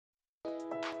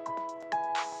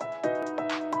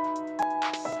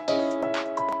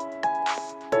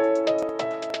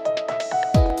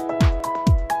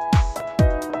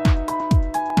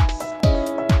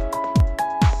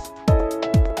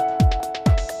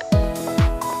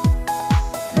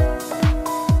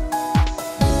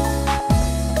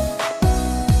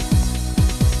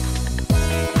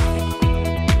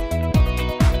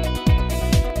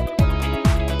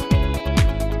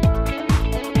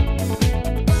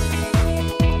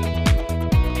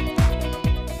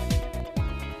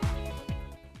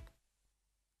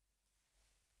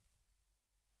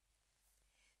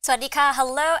Swadika,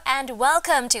 hello and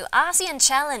welcome to ASEAN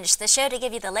Challenge, the show to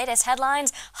give you the latest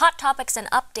headlines, hot topics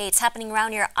and updates happening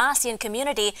around your ASEAN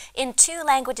community in two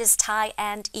languages, Thai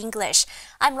and English.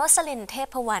 I'm Rosalind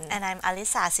Tepawan. And I'm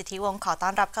Alisa สิทธิวงศ์ขอต้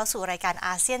อนรับเข้าสู่รายการ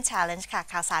ASEAN Challenge ค่ะ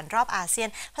ข่าวสารรอบอาเซียน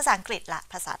ภาษาอังกฤษและ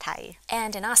ภาษาไทย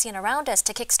And in ASEAN around us,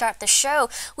 to kickstart the show,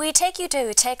 we take you to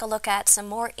take a look at some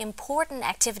more important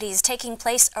activities taking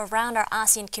place around our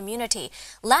ASEAN community.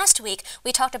 Last week,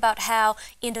 we talked about how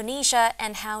Indonesia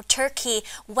and how Turkey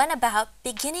went about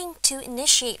beginning to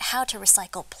initiate how to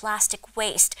recycle plastic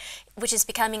waste, which is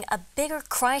becoming a bigger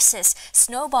crisis,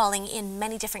 snowballing in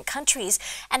many different countries.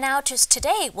 And now just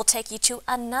today, we'll take you to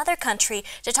another country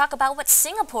to talk about what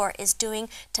Singapore is doing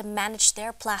to manage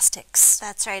their plastics.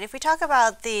 That's right. If we talk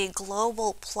about the global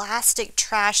plastic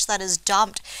trash that is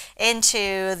dumped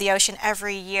into the ocean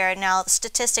every year, now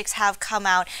statistics have come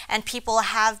out and people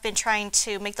have been trying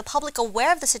to make the public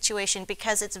aware of the situation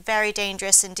because it's very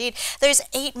dangerous indeed. There's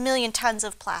 8 million tons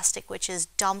of plastic which is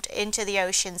dumped into the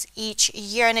oceans each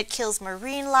year, and it kills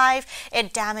marine life,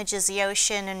 it damages the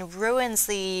ocean and ruins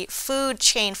the food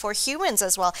chain for humans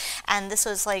as well. And this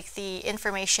was like the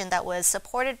information that was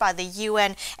supported by the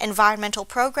UN environmental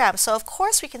program. So of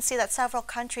course we can see that several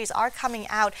countries are coming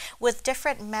out with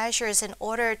different measures in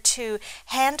order to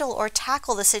handle or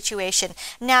tackle the situation.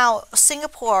 Now,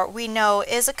 Singapore, we know,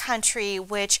 is a country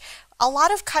which a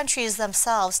lot of countries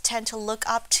themselves tend to look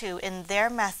up to in their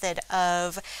method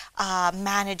of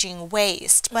managing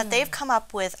waste. But they've come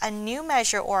up with a new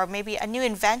measure, or maybe a new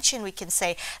invention, we can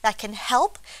say, that can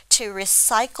help to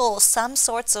recycle some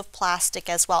sorts of plastic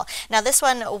as well. Now, this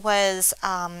one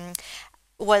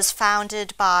was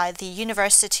founded by the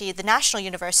National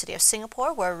University of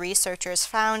Singapore, where researchers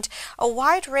found a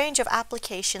wide range of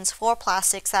applications for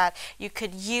plastics that you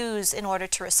could use in order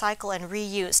to recycle and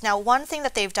reuse. Now, one thing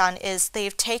that they've done is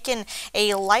they've taken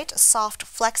a light, soft,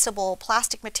 flexible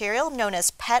plastic material known as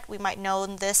PET. We might know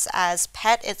this as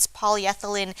PET. It's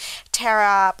polyethylene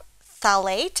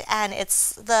terephthalate, and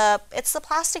it's the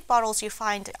plastic bottles you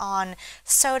find on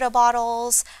soda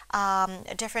bottles,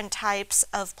 different types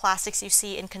of plastics you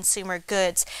see in consumer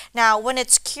goods. Now, when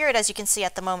it's cured, as you can see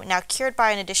at the moment, now cured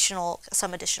by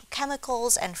some additional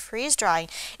chemicals and freeze drying,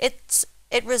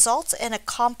 it results in a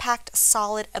compact,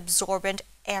 solid, absorbent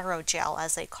aerogel,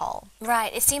 as they call.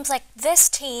 Right. It seems like this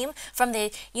team from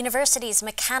the university's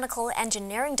mechanical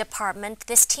engineering department,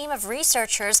 this team of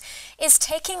researchers, is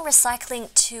taking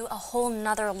recycling to a whole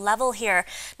nother level here.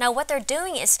 Now, what they're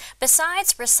doing is,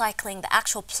 besides recycling the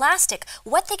actual plastic,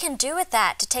 what they can do with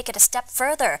that to take it a step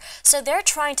further. So they're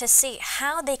trying to see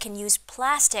how they can use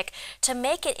plastic to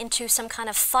make it into some kind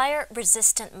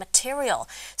fire-resistant material.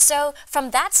 So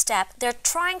from that step, they're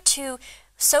trying to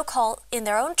so-called, in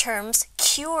their own terms,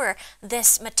 cure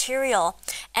this material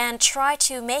and try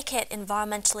to make it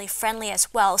environmentally friendly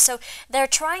as well. So they're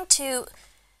trying to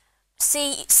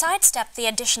sidestep the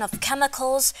addition of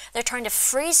chemicals. They're trying to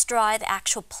freeze dry the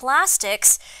actual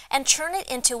plastics and turn it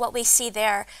into what we see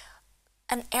there,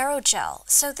 an aerogel.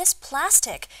 So this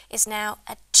plastic is now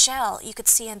a gel you could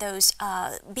see in those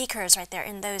beakers right there,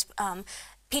 in those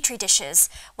Petri dishes.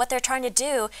 What they're trying to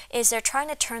do is they're trying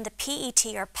to turn the PET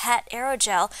or PET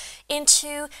aerogel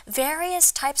into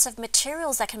various types of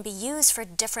materials that can be used for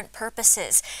different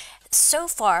purposes. So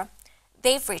far,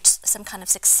 they've reached some kind of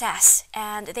success,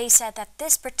 and they said that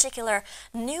this particular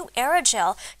new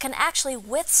aerogel can actually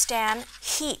withstand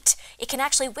heat. It can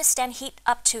actually withstand heat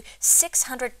up to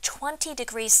 620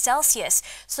 degrees Celsius,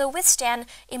 so withstand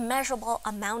immeasurable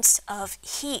amounts of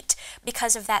heat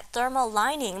because of that thermal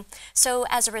lining. So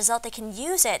as a result, they can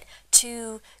use it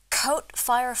to coat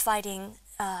firefighting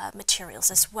materials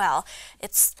as well.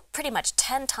 It's pretty much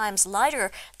 10 times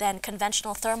lighter than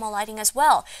conventional thermal lighting as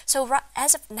well. So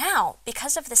as of now,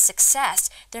 because of the success,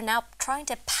 they're now trying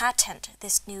to patent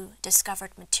this new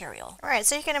discovered material. All right,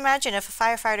 so you can imagine if a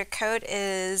firefighter coat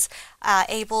is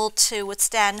able to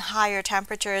withstand higher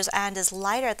temperatures and is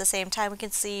lighter at the same time, we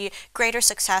can see greater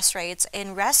success rates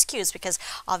in rescues, because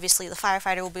obviously the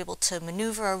firefighter will be able to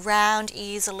maneuver around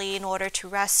easily in order to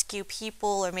rescue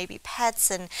people or maybe pets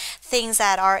and things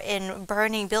that are in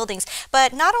burning buildings.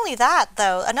 But not only that,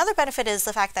 though, another benefit is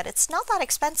the fact that it's not that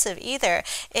expensive either.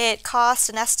 It costs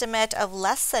an estimate of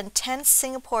less than 10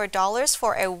 Singapore dollars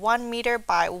for a 1 meter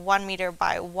by 1 meter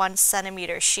by 1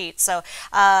 centimeter sheet. So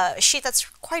a sheet that's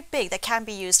quite big that can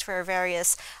be used for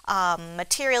various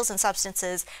materials and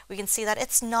substances. We can see that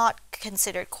it's not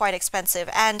considered quite expensive,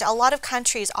 and a lot of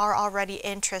countries are already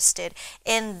interested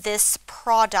in this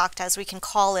product, as we can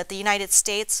call it. The United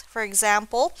States, for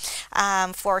example,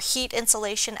 for heat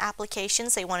insulation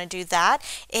applications. They want to do that.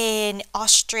 In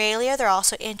Australia, they're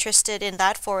also interested in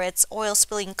that for its oil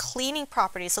spilling cleaning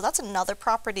properties. So that's another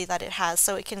property that it has.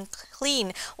 So it can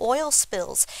clean oil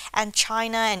spills. And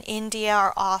China and India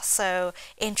are also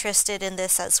interested in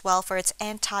this as well for its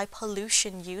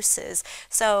anti-pollution uses.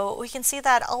 So we can see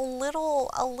that a little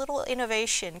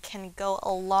innovation can go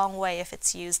a long way if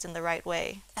it's used in the right way.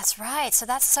 That's right. So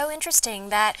that's so interesting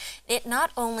that it not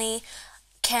only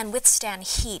can withstand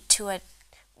heat to a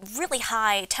really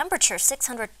high temperature,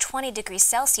 620 degrees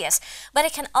Celsius, but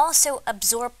it can also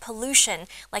absorb pollution,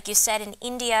 like you said, in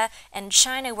India and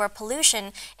China, where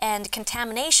pollution and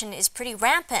contamination is pretty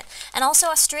rampant, and also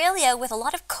Australia with a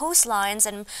lot of coastlines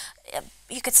and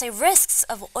you could say risks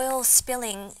of oil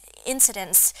spilling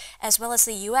incidents, as well as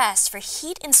the US for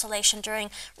heat insulation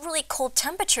during really cold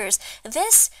temperatures.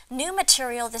 This new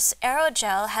material, this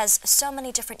aerogel, has so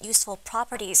many different useful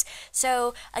properties.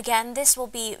 So again, this will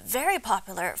be very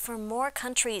popular for more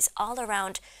countries all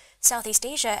around Southeast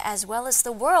Asia as well as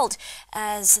the world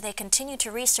as they continue to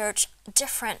research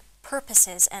different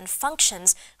purposes and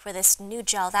functions for this new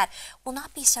gel that will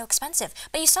not be so expensive.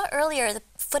 But you saw earlier the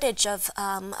footage of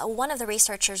one of the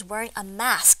researchers wearing a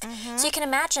mask. So you can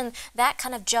imagine that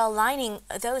kind of gel lining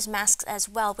those masks as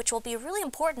well, which will be really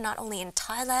important not only in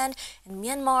Thailand and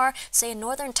Myanmar, say in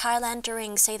northern Thailand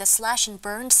during, say, the slash and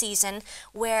burn season,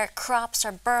 where crops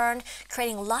are burned,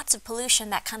 creating lots of pollution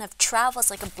that kind of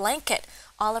travels like a blanket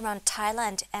all around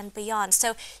Thailand and beyond. So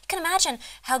you can imagine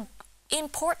how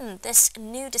important this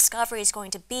new discovery is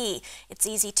going to be. It's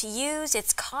easy to use,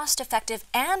 it's cost effective,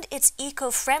 and it's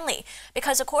eco-friendly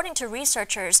because according to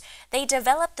researchers, they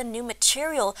developed the new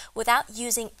material without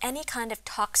using any kind of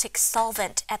toxic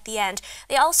solvent at the end.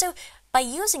 They also, by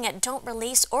using it, don't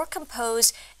release or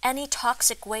compose any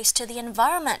toxic waste to the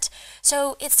environment.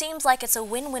 So it seems like it's a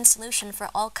win-win solution for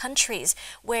all countries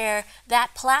where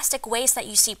that plastic waste that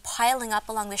you see piling up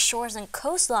along the shores and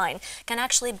coastline can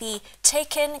actually be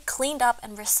taken, cleaned up,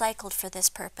 and recycled for this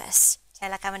purpose. ใ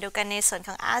ช่แล้วค่ะมาดูกันในส่วนข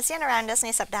อง ASEAN Around Us ใน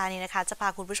สัปดาห์นี้นะคะจะพา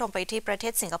คุณผู้ชมไปที่ประเท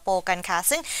ศสิงคโปร์กันค่ะ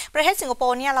ซึ่งประเทศสิงคโป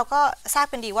ร์เนี่ยเราก็ทราบ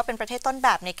กันดีว่าเป็นประเทศต้นแบ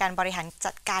บในการบริหาร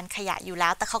จัดการขยะอยู่แล้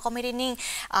วแต่เขาก็ไม่ได้นิ่ง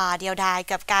เดียวดาย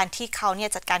กับการที่เขาเนี่ย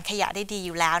จัดการขยะได้ดีอ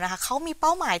ยู่แล้วนะคะเขามีเป้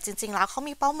าหมายจริงๆแล้วเขา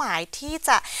มีเป้าหมายที่จ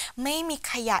ะไม่มี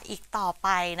ขยะอีกต่อไป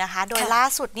นะคะโดยล่า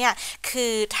สุดเนี่ยคื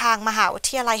อทางมหาวิ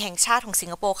ทยาลัยแห่งชาติของสิง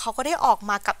คโปร์เขาก็ได้ออก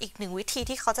มากับอีกหนึ่งวิธี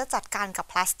ที่เขาจะจัดการกับ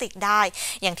พลาสติกได้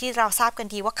อย่างที่เราทราบกัน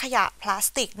ดีว่าขยะพลาส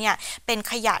ติกเนี่ยเป็น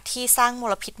ขยะที่สร้างม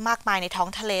ลพิษมากมายในท้อง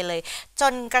ทะเลเลยจ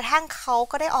นกระทั่งเขา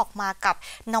ก็ได้ออกมากับ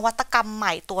นวัตกรรมให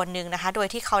ม่ตัวหนึ่งนะคะโดย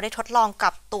ที่เขาได้ทดลองกั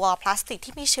บตัวพลาสติก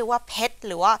ที่มีชื่อว่าเพชร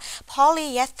หรือว่า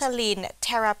polyethylene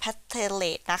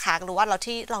terephthalate นะคะหรือว่า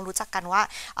ที่เรารู้จักกันว่า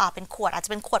เป็นขวดอาจจ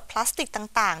ะเป็นขวดพลาสติก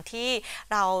ต่างๆที่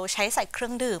เราใช้ใส่เครื่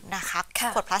องดื่มนะคะ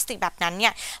ขวดพลาสติกแบบนั้นเนี่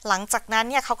ยหลังจากนั้น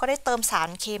เนี่ยเขาก็ได้เติมสาร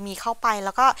เคมีเข้าไปแ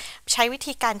ล้วก็ใช้วิ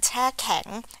ธีการแช่แข็ง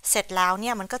เสร็จแล้วเ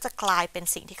นี่ยมันก็จะกลายเป็น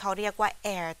สิ่งที่เขาเรียกว่า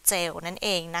air gel นั่นเอ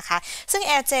งนะคะซึ่ง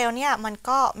air gel เนี่ยมัน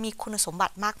ก็มีคุณสมบั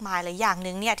ติมากมายเลยอย่างห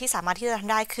นึ่งเนี่ยที่สามารถที่จะท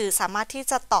ำได้คือสามารถที่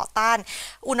จะต่อต้าน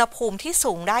อุณหภูมิที่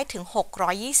สูงได้ถึง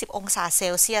620องศาเซ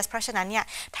ลเซียสเพราะฉะนั้นเนี่ย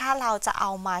ถ้าเราจะเอ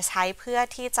ามาใช้เพื่อ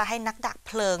ที่จะให้นักดับเ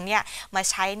พลิงเนี่ยมา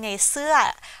ใช้ในเสื้อ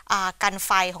กันไ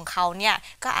ฟของเขาเนี่ย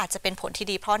ก็อาจจะเป็นผลที่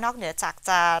ดีเพราะนอกเหนือจาก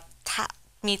จะ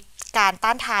มีการต้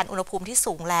านทานอุณหภูมิที่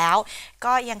สูงแล้ว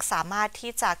ก็ยังสามารถ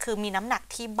ที่จะคือมีน้ำหนัก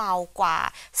ที่เบากว่า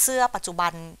เสื้อปัจจุบั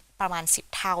นประมาณ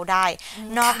10เท่าได้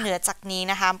นอกเหนือจากนี้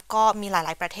นะคะก็มีหล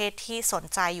ายๆประเทศที่สน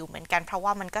ใจอยู่เหมือนกันเพราะว่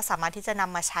ามันก็สามารถที่จะน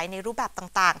ำมาใช้ในรูปแบบ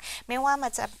ต่างๆไม่ว่ามั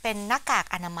นจะเป็นหน้ากาก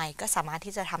อนามัยก็สามารถ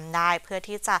ที่จะทำได้เพื่อ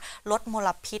ที่จะลดมล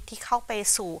พิษที่เข้าไป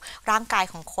สู่ร่างกาย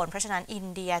ของคนเพราะฉะนั้นอิน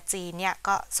เดียจีนเนี่ย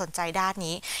ก็สนใจด้าน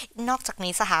นี้นอกจาก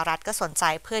นี้สหรัฐก็สนใจ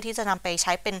เพื่อที่จะนำไปใ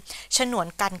ช้เป็นฉนวน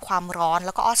กันความร้อนแ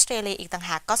ล้วก็ออสเตรเลียอีกต่าง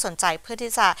หากก็สนใจเพื่อ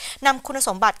ที่จะนำคุณส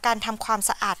มบัติการทำความ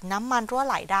สะอาดน้ำมันรั่วไ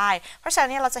หลได้เพราะฉะนั้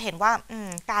นเราจะเห็นว่า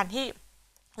การที่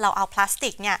เราเอาพลาสติ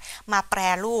กเนี่ยมาแปร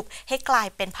รูปให้กลาย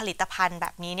เป็นผลิตภัณฑ์แบ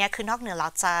บนี้เนี่ยคือนอกเหนือเรา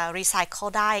จะรีไซเคิล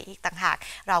ได้อีกต่างหาก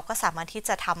เราก็สามารถที่จ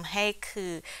ะทำให้คื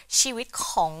อชีวิต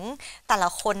ของแต่ละ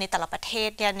คนในแต่ละประเทศ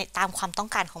เนี่ยตามความต้อง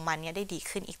การของมันเนี่ยได้ดี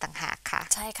ขึ้นอีกต่างหากค่ะ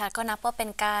ใช่ค่ะก็นับว่าเป็น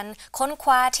การค้นค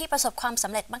ว้าที่ประสบความส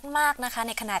ำเร็จมากๆนะคะใ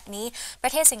นขณะนี้ปร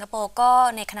ะเทศสิงคโปร์ก็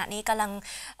ในขณะนี้กำลัง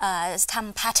ท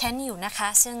ำ patent อยู่นะคะ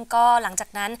ซึ่งก็หลังจาก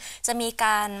นั้นจะมีก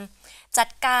ารจัด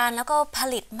การแล้วก็ผ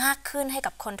ลิตมากขึ้นให้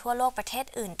กับคนทั่วโลกประเทศ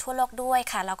อื่นทั่วโลกด้วย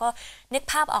ค่ะแล้วก็นึก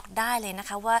ภาพออกได้เลยนะ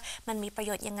คะว่ามันมีประโ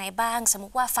ยชน์ยังไงบ้างสมมุ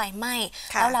ติว่าไฟไหม้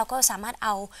แล้วเราก็สามารถเอ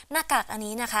าหน้ากากอัน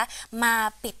นี้นะคะมา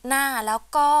ปิดหน้าแล้ว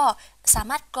ก็สา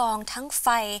มารถกรองทั้งไฟ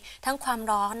ทั้งความ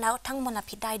ร้อนแล้วทั้งมล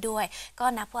พิษได้ด้วยก็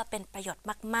นับว่าเป็นประโยชน์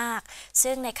มากๆ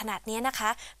ซึ่งในขณะนี้นะคะ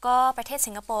ก็ประเทศ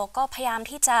สิงคโปร์ก็พยายาม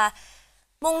ที่จะ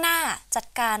มุ่งหน้าจัด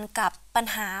การกับปัญ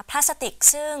หาพลาสติก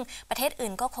ซึ่งประเทศอื่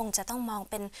นก็คงจะต้องมอง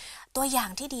เป็นตัวอย่าง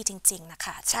ที่ดีจริงๆนะค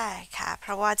ะใช่ค่ะเพ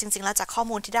ราะว่าจริงๆแล้วจากข้อ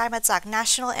มูลที่ได้มาจาก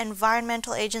National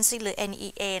Environmental Agency หรือ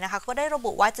NEA นะคะก็ได้ระ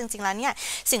บุว่าจริงๆแล้วเนี่ย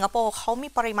สิงคโปร์เขามี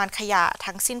ปริมาณขยะ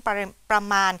ทั้งสิ้นประ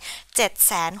มาณ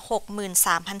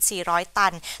 763,400 ตั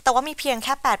นแต่ว่ามีเพียงแ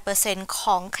ค่ 8% ข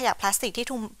องขยะพลาสติกที่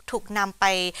ถูกนำไป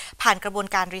ผ่านกระบวน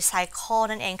การรีไซเคิล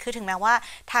นั่นเองคือถึงแม้ว่า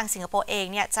ทางสิงคโปร์เอง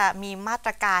เนี่ยจะมีมาต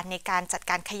รการในการจัด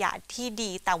การขยะที่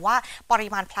ดีแต่ว่าปริ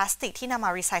มาณพลาสติกที่นำมา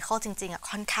รีไซเคิลจริงๆ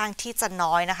ค่อนข้างที่จะ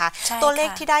น้อยนะคะตัวเลข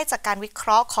ที่ได้จากการวิเคร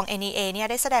าะห์ของ NEA เนี่ย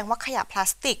ได้แสดงว่าขยะพลา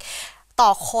สติกต่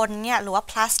อคนเนี่ยหรือว่า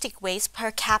plastic waste per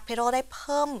capita ได้เ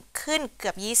พิ่มขึ้นเกื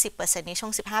อบ 20% ในช่ว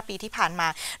ง 15 ปีที่ผ่านมา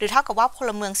หรือเท่ากับว่าพ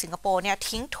ลเมืองสิงคโปร์เนี่ย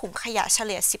ทิ้งถุงขยะเฉ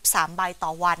ลี่ย 13 ใบต่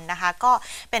อวันนะคะก็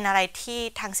เป็นอะไรที่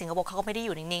ทางสิงคโปร์เขาก็ไม่ได้อ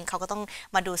ยู่นิ่งๆเขาก็ต้อง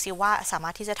มาดูซิว่าสามา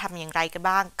รถที่จะทำอย่างไรกัน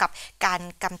บ้างกับการ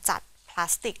กำจัดพลา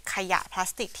สติกขยะพลา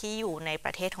สติกที่อยู่ในป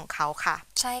ระเทศของเขาค่ะ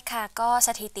ใช่ค่ะก็ส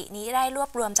ถิตินี้ได้รวบ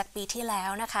รวมจากปีที่แล้ว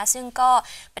นะคะซึ่งก็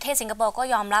ประเทศสิงคโปร์ก็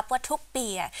ยอมรับว่าทุกปี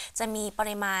จะมีป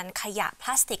ริมาณขยะพล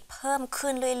าสติกเพิ่ม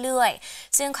ขึ้นเรื่อย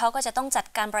ๆซึ่งเขาก็จะต้องจัด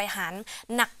การบริหาร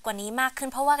หนักกว่านี้มากขึ้น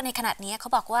เพราะว่าในขณะนี้เขา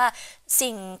บอกว่า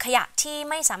สิ่งขยะที่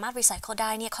ไม่สามารถรีไซเคิลได้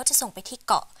เนี่ยเขาจะส่งไปที่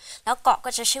เกาะแล้วเกาะก็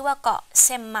จะชื่อว่าเกาะเซ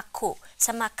มมักคุส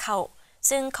มักเขา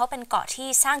ซึ่งเขาเป็นเกาะที่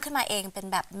สร้างขึ้นมาเองเป็น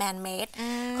แบบ man made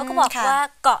เขาก็บอกว่า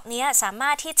เกาะนี้สามา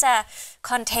รถที่จะ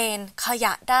คอนเทนขย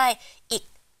ะได้อีก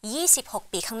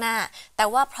26 ปีข้างหน้าแต่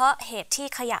ว่าเพราะเหตุที่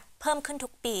ขยะเพิ่มขึ้นทุ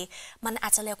กปีมันอา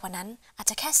จจะเร็วกว่านั้นอาจ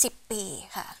จะแค่10 ปี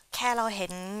ค่ะแค่เราเห็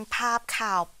นภาพข่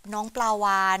าวน้องปลาว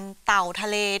าฬเต่าทะ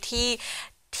เลที่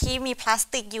มีพลาส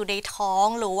ติกอยู่ในท้อง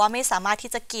หรือว่าไม่สามารถ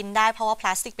ที่จะกินได้เพราะว่าพล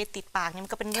าสติกไปติดปากนี่มั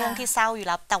นก็เป็นเรื่องที่เศร้าอยู่แ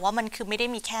ล้วแต่ว่ามันคือไม่ได้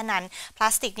มีแค่นั้นพลา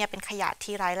สติกเนี่ยเป็นขยะ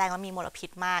ที่ร้ายแรงและมีมลพิษ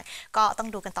มากก็ต้อง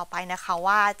ดูกันต่อไปนะคะ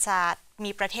ว่าจะ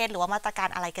มีประเทศหรือว่ามาตรการ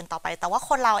อะไรกันต่อไปแต่ว่าค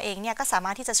นเราเองเนี่ยก็สาม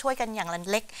ารถที่จะช่วยกันอย่างละ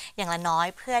เล็กอย่างละน้อย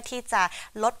เพื่อที่จะ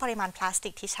ลดปริมาณพลาสติ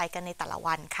กที่ใช้กันในแต่ละ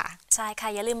วันค่ะใช่ค่ะ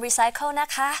อย่าลืมรีไซเคิลนะ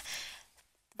คะ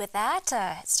With that,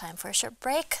 it's time for a short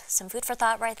break. Some food for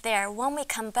thought right there. When we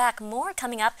come back, more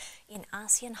coming up in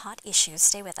ASEAN Hot Issues.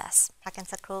 Stay with us. พักกัน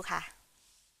สักครู่ค่ะ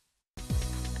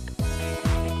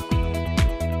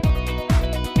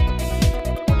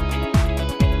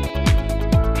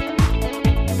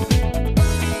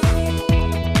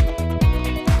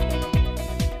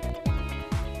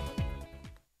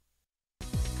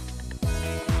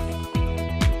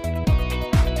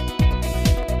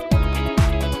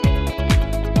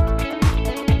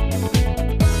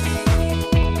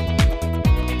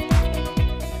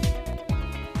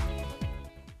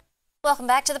Welcome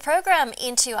back to the program.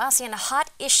 Into ASEAN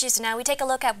Hot Issues now. We take a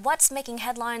look at what's making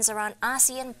headlines around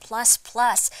ASEAN++.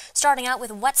 Starting out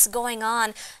with what's going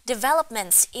on.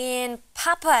 Developments in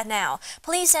Papua now.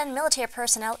 Police and military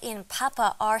personnel in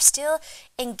Papua are still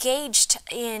engaged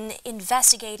in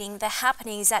investigating the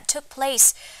happenings that took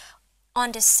place on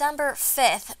December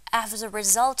 5th as a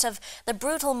result of the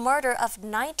brutal murder of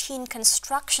 19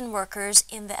 construction workers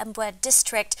in the Mbue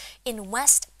district in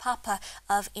West Papua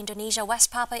of Indonesia. West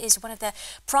Papua is one of the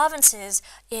provinces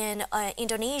in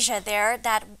Indonesia there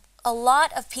that a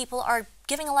lot of people are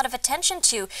giving a lot of attention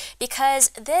to because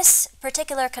this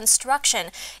particular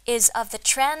construction is of the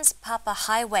Trans-Papua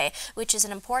Highway, which is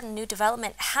an important new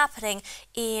development happening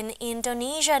in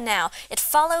Indonesia now. It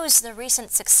follows the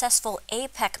recent successful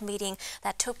APEC meeting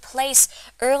that took place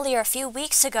earlier a few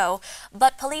weeks ago,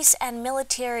 but police and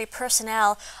military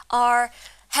personnel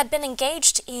had been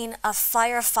engaged in a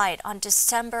firefight on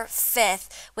December 5th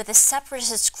with a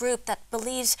separatist group that's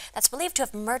believed to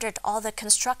have murdered all the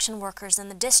construction workers in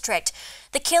the district.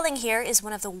 The killing here is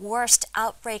one of the worst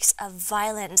outbreaks of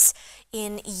violence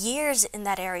in years in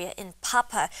that area in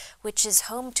Papua, which is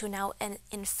home to now an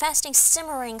infesting,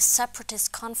 simmering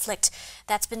separatist conflict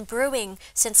that's been brewing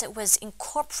since it was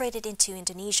incorporated into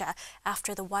Indonesia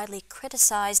after the widely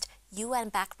criticized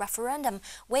UN-backed referendum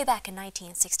way back in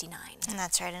 1969.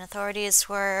 That's right, and authorities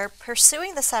were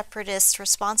pursuing the separatists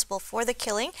responsible for the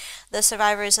killing. The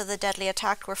survivors of the deadly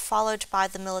attack were followed by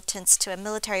the militants to a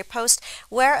military post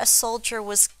where a soldier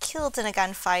was killed in a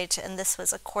gunfight, and this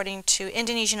was according to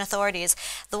Indonesian authorities.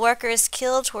 The workers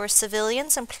killed were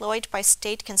civilians employed by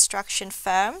state construction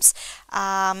firms,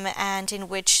 and in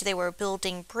which they were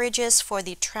building bridges for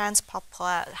the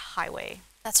Trans-Papua Highway.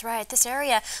 That's right. This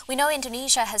area, we know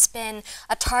Indonesia has been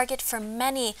a target for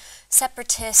many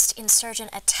separatist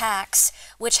insurgent attacks,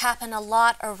 which happen a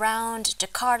lot around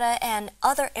Jakarta and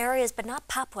other areas, but not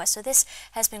Papua. So this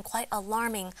has been quite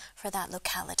alarming for that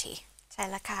locality. ช่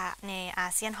แล้วค่ะในอา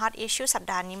เซียนฮอตอิชชูสัป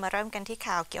ดาห์นี้มาเริ่มกันที่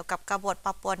ข่าวเกี่ยวกับกบฏป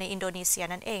าปัวในอินโดนีเซีย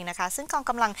นั่นเองนะคะซึ่งกอง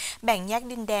กำลังแบ่งแยก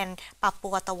ดินแดนปาปั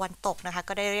วตะวันตกนะคะ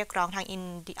ก็ได้เรียกร้องทาง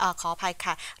ขออภัย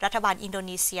ค่ะรัฐบาลอินโด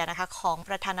นีเซียนะคะของป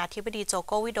ระธานาธิบดีโจโ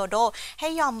กวิโดโดให้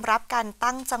ยอมรับการ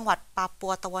ตั้งจังหวัดปาปั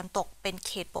วตะวันตกเป็นเ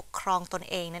ขตปกครองตน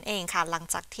เองนั่นเองค่ะหลัง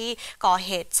จากที่ก่อเ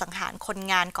หตุสังหารคน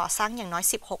งานก่อสร้างอย่างน้อย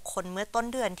16คนเมื่อต้น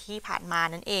เดือนที่ผ่านมา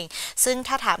นั่นเองซึ่ง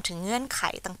ถ้าถามถึงเงื่อนไข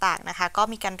ต่างๆนะคะก็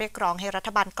มีการเรียกร้องให้รัฐ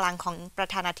บาลกลางของประ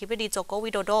ธานาธิบดีโจโก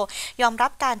วิโดโดยอมรั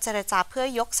บการเจรจาเพื่อ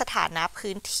ยกสถานะ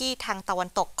พื้นที่ทางตะวัน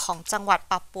ตกของจังหวัด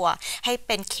ปาปัวให้เ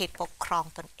ป็นเขตปกครอง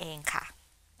ตนเองค่ะ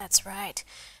That's right.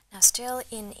 Now, still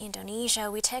in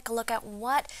Indonesia, we take a look at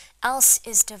what else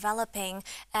is developing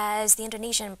as the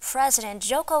Indonesian president,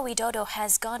 Joko Widodo,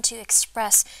 has gone to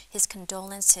express his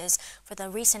condolences for the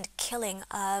recent killing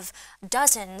of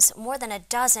more than a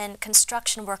dozen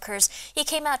construction workers. He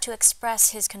came out to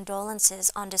express his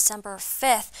condolences on December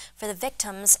 5th for the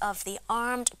victims of the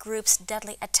armed group's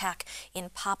deadly attack in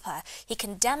Papua. He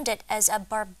condemned it as a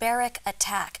barbaric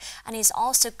attack, and he's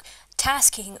also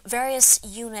tasking various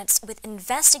units with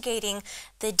investigating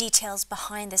the details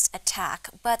behind this attack.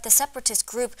 But the separatist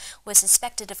group was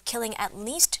suspected of killing at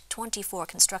least 24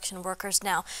 construction workers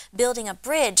now, building a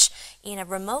bridge in a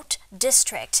remote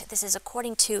district. This is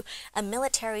according to a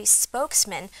military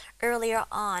spokesman earlier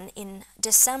on in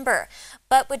December.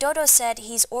 But Widodo said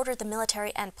he's ordered the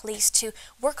military and police to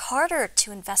work harder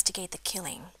to investigate the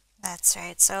killing. That's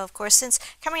right. So, of course, since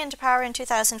coming into power in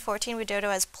 2014,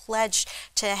 Widodo has pledged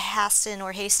to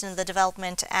hasten the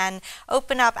development and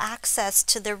open up access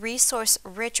to the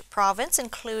resource-rich province,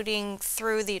 including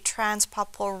through the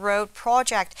Trans-Papua Road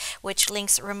project, which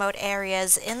links remote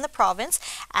areas in the province.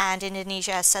 And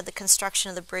Indonesia has said the construction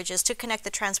of the bridges to connect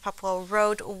the Trans-Papua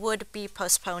Road would be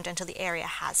postponed until the area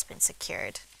has been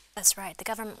secured. That's right. The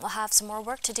government will have some more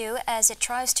work to do as it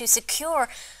tries to secure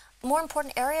more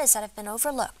important areas that have been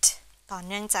overlooked. ต่อ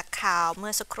เนื่องจากข่าวเมื่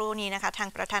อสักครู่นี้นะคะทาง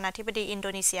ประธานาธิบดีอินโด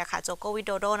นีเซียค่ะโจโกวิโ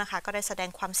ดโดนะคะก็ได้แสดง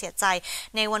ความเสียใจ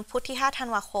ในวันพุธที่5ธัน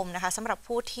วาคมนะคะสำหรับ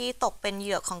ผู้ที่ตกเป็นเห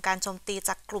ยื่อของการโจมตีจ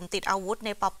ากกลุ่มติดอาวุธใน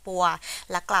ปาปัว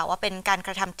และกล่าวว่าเป็นการก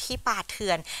ระทำที่ป่าเถื่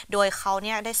อนโดยเขาเ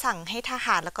นี่ยได้สั่งให้ทห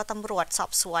ารและก็ตำรวจสอ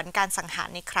บสวนการสังหาร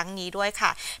ในครั้งนี้ด้วยค่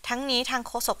ะทั้งนี้ทาง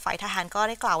โฆษกฝ่ายทหารก็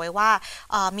ได้กล่าวไว้ว่า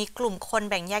มีกลุ่มคน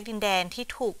แบ่งแยกดินแดนที่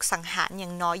ถูกสังหารอย่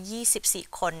างน้อย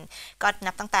24คนก็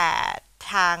นับตั้งแต่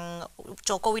ทางโ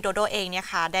จโกวิโดโดเองเนี่ย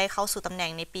ค่ะได้เข้าสู่ตำแหน่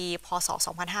งในปีพ.ศ.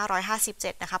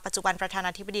 2557นะคะปัจจุบันประธาน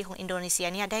าธิบดีของอินโดนีเซีย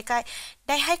เนี่ยไ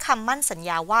ด้ให้คำมั่นสัญญ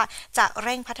าว่าจะเ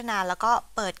ร่งพัฒนาแล้วก็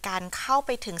เปิดการเข้าไป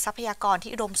ถึงทรัพยากร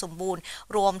ที่อุดมสมบูรณ์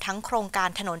รวมทั้งโครงการ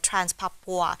ถนนทรานส์ปา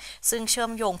ปัวซึ่งเชื่อ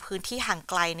มโยงพื้นที่ห่าง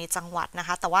ไกลในจังหวัดนะค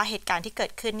ะแต่ว่าเหตุการณ์ที่เกิ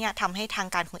ดขึ้นเนี่ยทำให้ทาง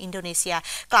การของอินโดนีเซีย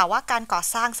กล่าวว่าการก่อ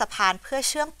สร้างสะพานเพื่อ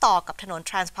เชื่อมต่อกับถนน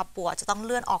ทรานส์ปาปัวจะต้องเ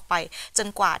ลื่อนออกไปจน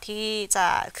กว่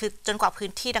าพื้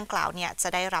นที่ดังกล่าวเนี่ยจะ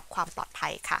ได้รับความปลอดภั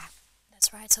ยค่ะ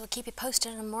That's right. So we'll keep you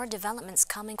posted on more developments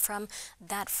coming from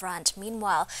that front.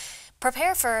 Meanwhile,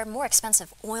 prepare for more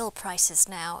expensive oil prices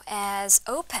now as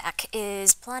OPEC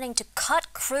is planning to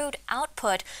cut crude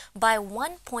output by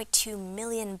 1.2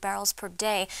 million barrels per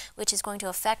day, which is going to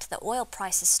affect the oil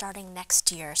prices starting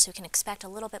next year. So we can expect a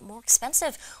little bit more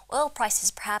expensive oil prices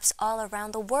perhaps all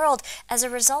around the world as a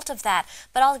result of that.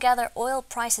 But altogether, oil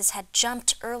prices had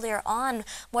jumped earlier on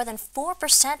more than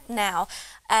 4% now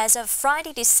as of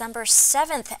Friday, December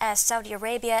 7th, as Saudi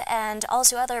Arabia and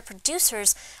also other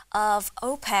producers of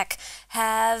OPEC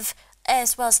have,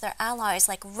 as well as their allies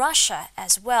like Russia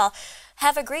as well,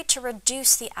 have agreed to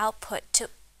reduce the output to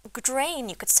drain,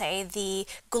 you could say, the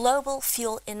global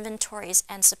fuel inventories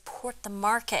and support the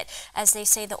market. As they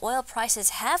say, the oil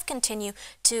prices have continued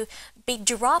to be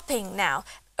dropping now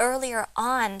earlier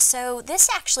on. So this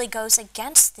actually goes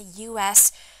against the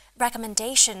U.S.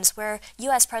 recommendations where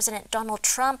U.S. President Donald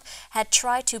Trump had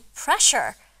tried to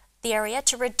pressure the area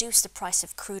to reduce the price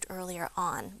of crude earlier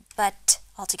on. But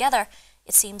altogether,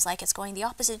 it seems like it's going the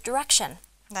opposite direction.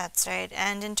 That's right.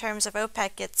 And in terms of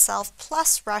OPEC itself,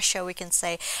 plus Russia, we can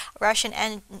say, Russian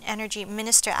Energy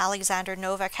Minister Alexander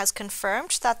Novak has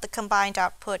confirmed that the combined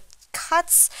output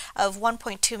cuts of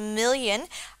 1.2 million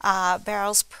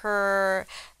barrels per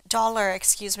dollar,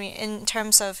 in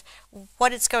terms of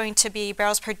what it's going to be,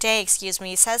 barrels per day,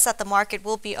 says that the market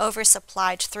will be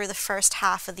oversupplied through the first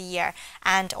half of the year,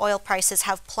 and oil prices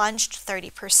have plunged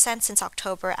 30% since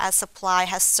October as supply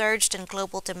has surged and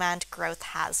global demand growth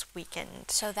has weakened.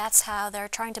 So that's how they're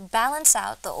trying to balance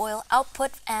out the oil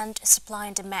output and supply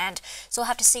and demand. So we'll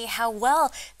have to see how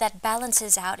well that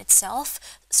balances out itself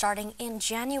starting in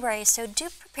January. So do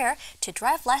prepare to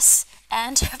drive less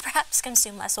and perhaps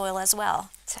consume less oil as well.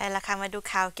 ใช่แล้วค่ะมาดู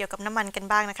ข่าวเกี่ยวกับน้ำมันกัน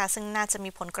บ้างนะคะซึ่งน่าจะมี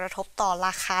ผลกระทบต่อร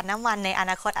าคาน้ำมันในอ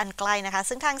นาคตอันใกล้นะคะ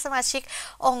ซึ่งทางสมาชิก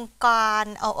องค์ก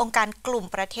ารกลุ่ม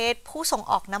ประเทศผู้ส่ง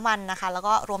ออกน้ำมันนะคะแล้ว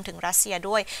ก็รวมถึงรัสเซีย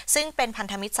ด้วยซึ่งเป็นพัน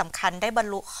ธมิตรสำคัญได้บรร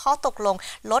ลุข้อตกลง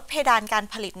ลดเพดานการ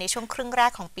ผลิตในช่วงครึ่งแร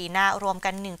กของปีหน้ารวมกั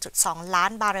น 1.2 ล้า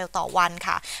นบาร์เรลต่อวัน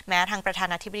ค่ะแม้ทางประธา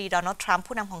นาธิบดีโดนัลด์ทรัมป์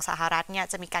ผู้นำของสหรัฐเนี่ย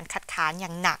จะมีการคัดค้านอย่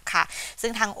างหนักค่ะซึ่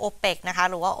งทางโอเปกนะคะ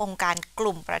หรือว่าองค์การก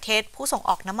ลุ่มประเทศผู้ส่ง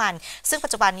ออกน้ำมันซึ่งปั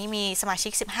จจุบันนี้มีสมาชิ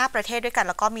ก15ประเทศด้วยกัน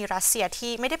แล้วก็มีรัสเซีย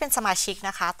ที่ไม่ได้เป็นสมาชิก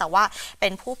นะคะแต่ว่าเป็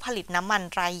นผู้ผลิตน้ำมัน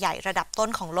รายใหญ่ระดับต้น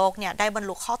ของโลกเนี่ยได้บรร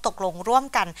ลุข้อตกลงร่วม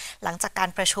กันหลังจากการ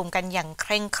ประชุมกันอย่างเค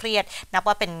ร่งเครียดนับ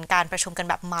ว่าเป็นการประชุมกัน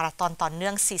แบบมาราธอนต่อเนื่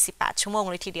อง48ชั่วโมง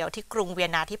เลยทีเดียวที่กรุงเวีย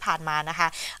นนาที่ผ่านมานะคะ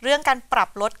เรื่องการปรับ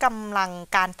ลดกำลัง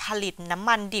การผลิตน้ำ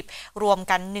มันดิบรวม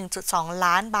กัน 1.2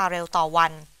 ล้านบาร์เรลต่อวั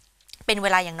นเป็นเว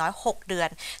ลาอย่างน้อย6เดือน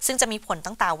ซึ่งจะมีผล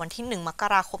ตั้งแต่วันที่1มก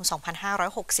ราคม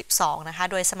2562นะคะ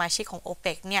โดยสมาชิกของ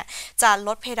OPEC เนี่ยจะล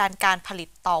ดเพดานการผลิต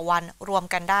ต่อวันรวม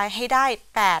กันได้ให้ได้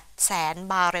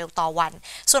800,000 บาร์เรลต่อวัน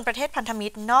ส่วนประเทศพันธมิ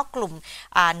ตรนอกกลุ่ม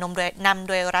นำโ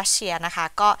ดยรัสเซียนะคะ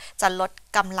ก็จะลด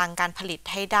กำลังการผลิต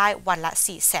ให้ได้วันละ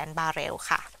 400,000 บาร์เรล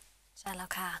ค่ะใช่แล้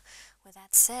วค่ะ With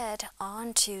that said,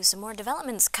 on to some more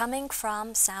developments coming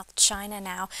from South China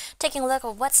now. Taking a look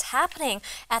at what's happening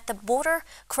at the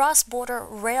cross-border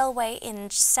railway in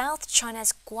South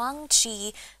China's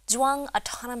Guangxi Zhuang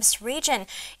Autonomous Region.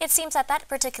 It seems that that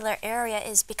particular area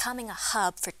is becoming a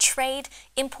hub for trade,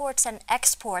 imports and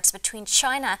exports between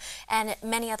China and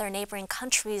many other neighboring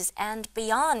countries and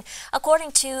beyond.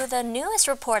 According to the newest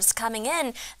reports coming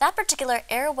in, that particular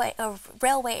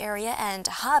railway area and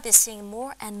hub is seeing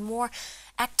more and more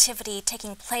activity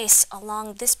taking place along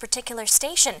this particular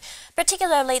station,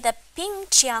 particularly the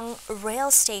Pingqiang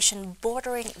rail station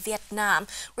bordering Vietnam.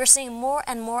 We're seeing more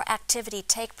and more activity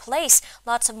take place.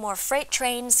 Lots of more freight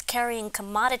trains carrying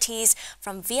commodities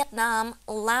from Vietnam,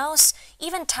 Laos,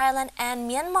 even Thailand and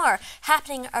Myanmar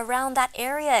happening around that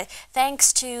area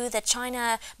thanks to the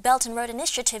China Belt and Road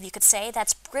Initiative, you could say,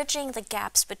 that's bridging the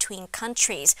gaps between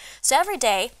countries. So every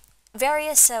day,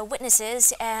 various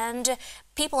witnesses and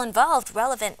people involved,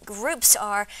 relevant groups,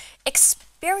 are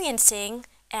experiencing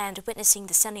and witnessing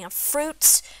the sending of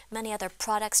fruits, many other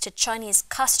products to Chinese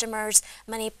customers,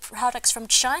 many products from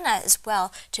China as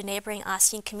well to neighboring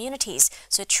ASEAN communities.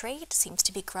 So trade seems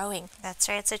to be growing. That's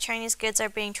right. So Chinese goods are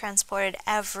being transported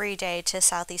every day to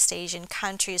Southeast Asian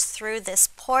countries through this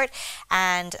port.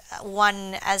 And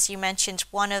as you mentioned,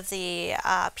 one of the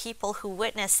people who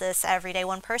witness this every day,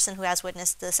 one person who has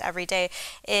witnessed this every day,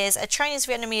 is a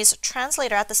Chinese-Vietnamese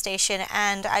translator at the station.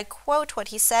 And I quote what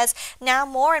he says, "Now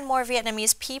more and more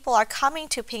Vietnamese people are coming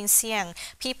to Pingqiang.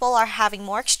 People are having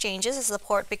more exchanges as the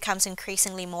port becomes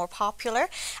increasingly more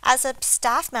popular. As a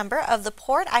staff member of the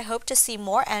port, I hope to see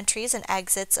more entries and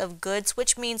exits of goods,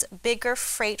 which means bigger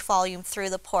freight volume through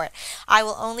the port. I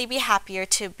will only be happier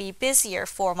to be busier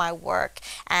for my work."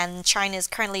 And China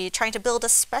is currently trying to build a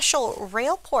special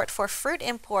rail port for fruit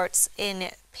imports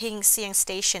in Pingqiang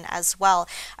station as well.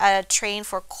 A train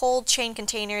for cold chain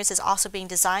containers is also being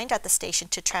designed at the station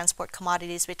to transport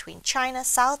commodities between China,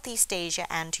 Southeast Asia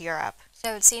and Europe.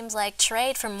 So it seems like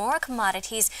trade for more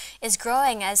commodities is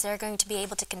growing as they're going to be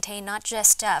able to contain not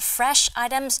just fresh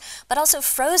items, but also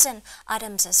frozen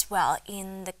items as well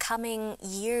in the coming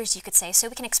years, you could say. So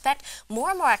we can expect more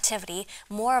and more activity,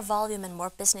 more volume and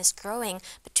more business growing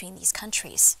between these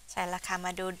countries. ใช่แล้วค่ะม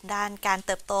าดูด้านการเ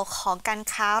ติบโตของการ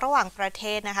ค้าระหว่างประเท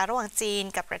ศนะคะระหว่างจีน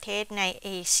กับประเทศในเอ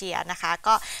เชียนะคะ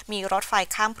ก็มีรถไฟ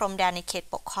ข้ามพรมแดนในเขต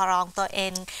ปกครองตัวเอ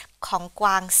งของกว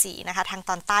างสีนะคะทาง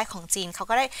ตอนใต้ของจีนเขา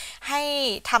ก็ได้ให้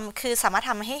คือสามารถ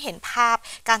ทำให้เห็นภาพ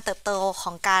การเติบโตข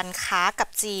องการค้ากับ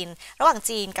จีนระหว่าง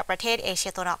จีนกับประเทศเอเชี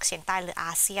ยตะวันออกเฉียงใต้หรืออ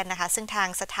าเซียนนะคะซึ่งทาง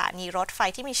สถานีรถไฟ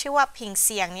ที่มีชื่อว่าพิงเ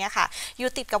ซียงเนี่ยค่ะอยู่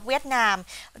ติดกับเวียดนาม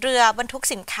เรือบรรทุก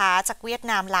สินค้าจากเวียด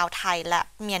นามลาวไทยและ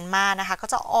เมียนมานะคะก็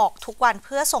จะออกทุกวันเ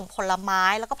พื่อส่งผลไม้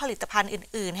แล้วก็ผลิตภัณฑ์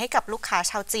อื่นๆให้กับลูกค้า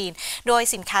ชาวจีนโดย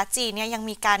สินค้าจีนเนี่ยยัง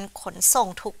มีการขนส่ง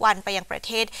ทุกวันไปยังประเ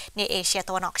ทศในเอเชียต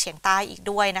ะวันออกเฉียงใต้อีก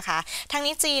ด้วยนะคะทาง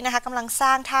นี้จีนนะคะกำลังส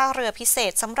ร้างท่าเรือพิเศ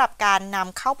ษสำหรับการน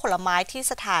ำเข้าผลไม้ที่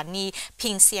สถานีพิ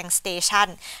งเซียงสเตชัน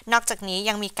นอกจากนี้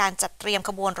ยังมีการจัดเตรียมข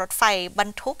บวนรถไฟบรร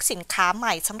ทุกสินค้าให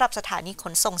ม่สำหรับสถานีข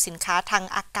นส่งสินค้าทาง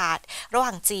อากาศระหว่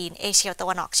างจีนเอเชียตะ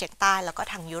วันออกเฉียงใต้แล้วก็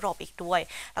ทางยุโรปอีกด้วย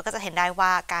เราก็จะเห็นได้ว่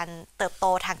าการเติบโต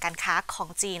ทางการค้าของ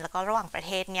จีนแล้วก็ระหว่างประเ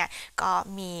ทศเนี่ยก็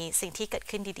มีสิ่งที่เกิด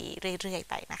ขึ้นดีๆเรื่อยๆ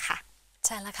ไปนะคะ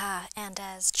And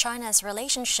as China's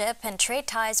relationship and trade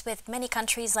ties with many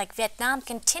countries like Vietnam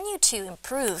continue to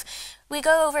improve, We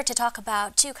go over to talk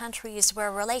about two countries where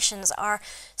relations are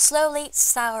slowly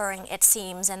souring, it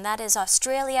seems, and that is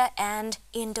Australia and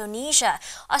Indonesia.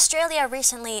 Australia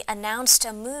recently announced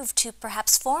a move to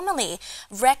perhaps formally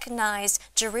recognize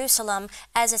Jerusalem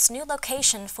as its new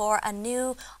location for a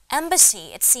new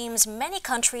embassy. It seems many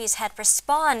countries had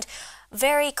responded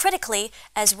very critically,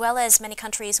 as well as many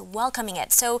countries welcoming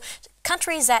it. So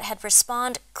countries that had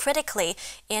responded critically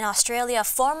in Australia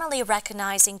formally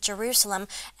recognizing Jerusalem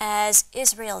as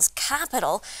Israel's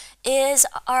capital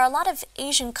are a lot of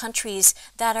Asian countries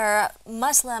that are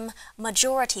Muslim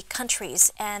majority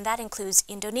countries, and that includes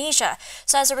Indonesia.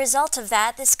 So as a result of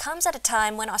that, this comes at a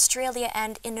time when Australia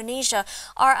and Indonesia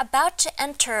are about to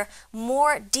enter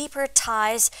more deeper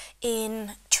ties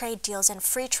in trade deals and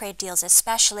free trade deals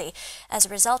especially. As a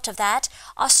result of that,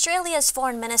 Australia's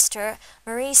Foreign Minister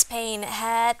Marise Payne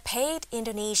had paid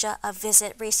Indonesia a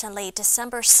visit recently,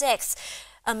 December 6th,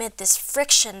 amid this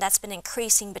friction that's been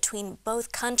increasing between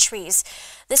both countries.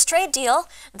 This trade deal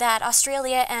that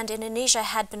Australia and Indonesia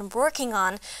had been working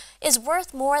on is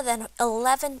worth more than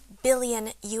 $11 billion,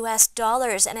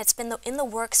 and it's been in the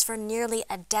works for nearly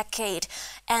a decade.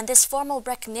 And this formal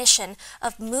recognition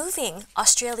of moving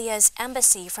Australia's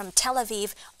embassy from Tel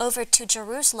Aviv over to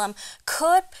Jerusalem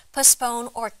could postpone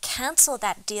or cancel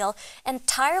that deal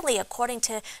entirely, according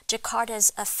to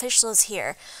Jakarta's officials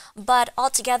here. But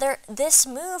altogether, this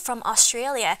move from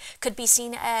Australia could be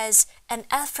seen as an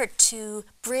effort to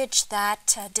bridge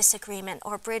that disagreement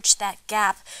or bridge that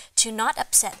gap to not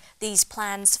upset these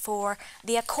plans for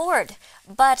the accord.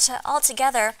 But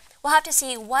altogether, we'll have to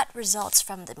see what results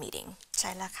from the meeting. ใ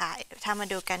ช่แล้วค่ะถ้ามา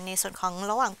ดูกันในส่วนของ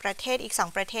ระหว่างประเทศอีก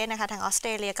2ประเทศนะคะทางออสเตร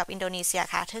เลียกับอินโดนีเซีย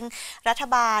ค่ะซึ่งรัฐ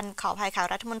บาลขออภัยค่ะ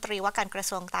รัฐมนตรีว่าการกระ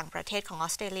ทรวงต่างประเทศของออ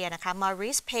สเตรเลียนะคะมา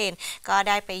ริสเพนก็ไ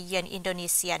ด้ไปเยือนอินโดนี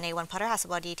เซียในวันพฤหัส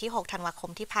บดีที่6ธันวาค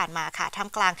มที่ผ่านมาค่ะท่าม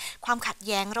กลางความขัดแ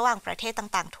ย้งระหว่างประเทศ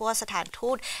ต่างๆทั่วสถานทู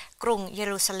ตกรุงเย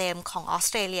รูซาเล็มของออส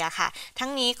เตรเลียค่ะทั้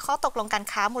งนี้ข้อตกลงการ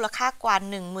ค้ามูลค่ากว่า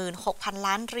 16,000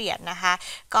 ล้านเหรียญนะคะ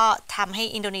ก็ทำให้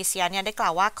อินโดนีเซียเนี่ยได้กล่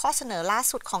าวว่าข้อเสนอล่า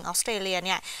สุดของออสเตรเลียเ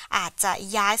นี่ยอาจจะ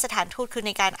ย้ายสถานทูตคือใ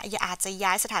นการอาจจะย้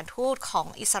ายสถานทูตของ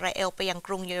อิสราเอลไปยังก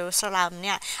รุงเยรูซาเล็มเ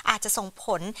นี่ยอาจจะส่งผ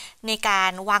ลในกา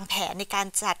รวางแผนในการ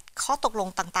จัดข้อตกลง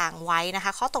ต่างๆไว้นะค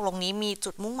ะข้อตกลงนี้มี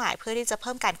จุดมุ่งหมายเพื่อที่จะเ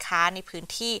พิ่มการค้าในพื้น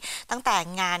ที่ตั้งแต่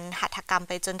งานหัตถกรรมไ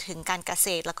ปจนถึงการเกษ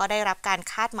ตรแล้วก็ได้รับการ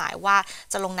คาดหมายว่า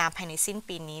จะลงนามภายในสิ้น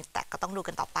ปีนี้แต่ก็ต้องดู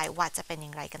กันต่อไปว่าจะเป็นอย่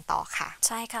างไรกันต่อค่ะใ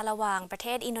ช่ค่ะระหว่างประเท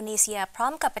ศอินโดนีเซียพร้อ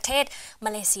มกับประเทศม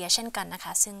าเลเซียเช่นกันนะค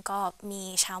ะซึ่งก็มี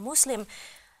ชาวมุสลิม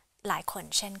หลายคน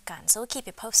เช่นกัน so we'll keep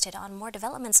you posted on more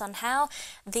developments on how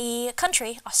the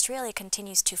country Australia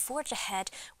continues to forge ahead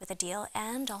with the deal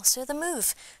and also the move.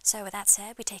 So with that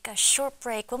said, we take a short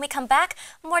break. When we come back,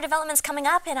 more developments coming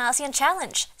up in ASEAN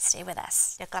Challenge. Stay with us.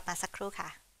 เดี๋ยวกลับมาสักครู่ค่ะ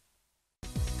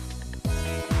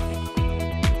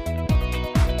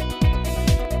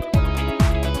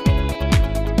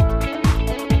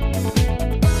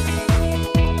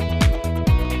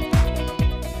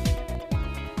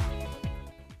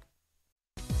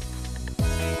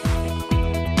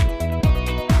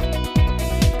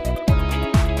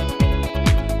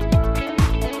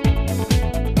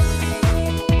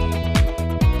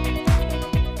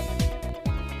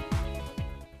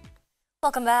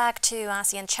Welcome back to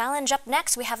ASEAN Challenge. Up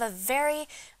next, we have a very,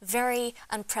 very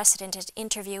unprecedented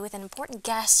interview with an important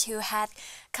guest who had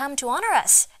come to honor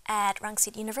us at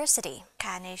Rangsit University.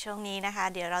 ค่ะในช่วงนี้นะคะ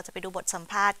เดี๋ยวเราจะไปดูบทสัม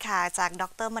ภาษณ์ค่ะจากด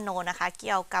ร.มโนนะคะเ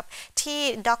กี่ยวกับที่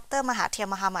ดร.มหาเทียม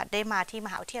มหามัดได้มาที่ม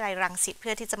หาวิทยาลัยรังสิตเ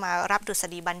พื่อที่จะมารับดุษ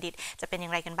ฎีบัณฑิตจะเป็นอย่า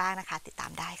งไรกันบ้างนะคะติดตา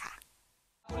มได้ค่ะ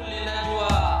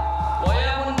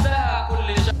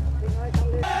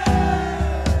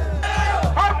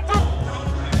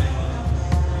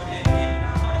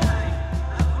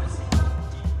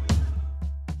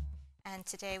And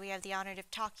today we have the honor of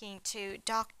talking to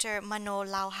Dr. Mano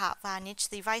Lauha Vanich,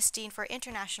 the Vice Dean for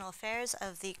International Affairs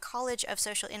of the College of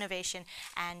Social Innovation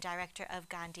and Director of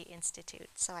Gandhi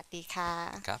Institute. สวัสดีค่ะ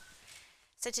ครับ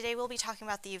So today we'll be talking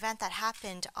about the event that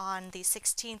happened on the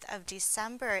 16th of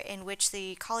December in which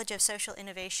the College of Social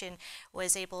Innovation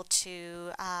was able to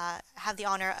have the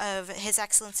honor of His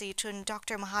Excellency Tun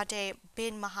Dr. Mahathir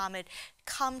bin Mohamad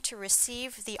come to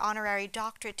receive the honorary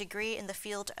doctorate degree in the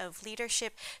field of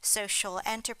leadership, social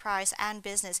enterprise, and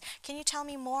business. Can you tell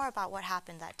me more about what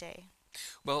happened that day?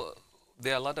 Well,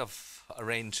 there are a lot of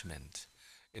arrangement.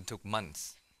 It took months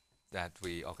that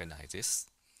we organized this,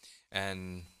 and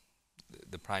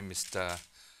the Prime Minister,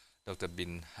 Dr.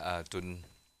 Tun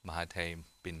Mahathir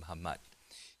bin Mohamad,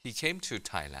 he came to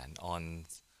Thailand on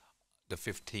the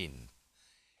 15th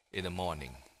in the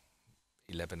morning,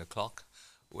 11 o'clock,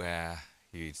 where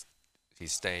he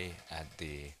stayed at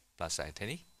the Plaza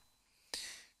Atene.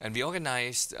 And we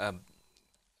organized a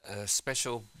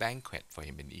special banquet for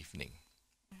him in the evening.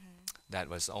 That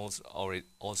was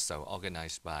also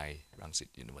organized by Rangsit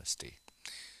University,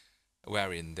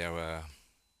 wherein there were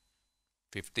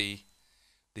 50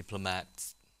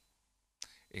 diplomats,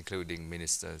 including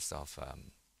ministers of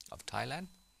Thailand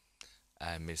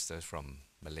and ministers from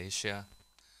Malaysia,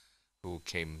 who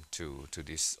came to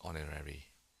this honorary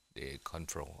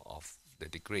conferral of the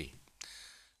degree.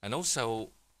 And also,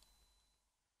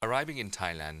 arriving in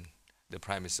Thailand, the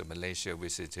Prime Minister of Malaysia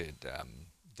visited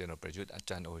General Prayut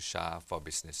Chan-o-cha for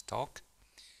business talk,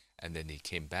 and then he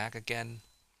came back again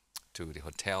to the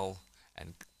hotel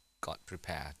and got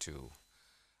prepared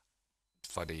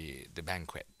for the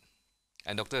banquet.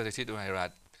 And Dr. Thachit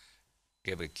Urairat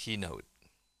gave a keynote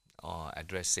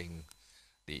addressing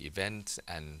the event,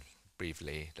 and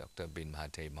briefly Dr. Bin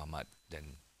Mahathir Mohamad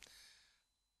then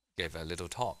gave a little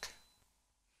talk.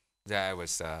 There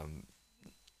was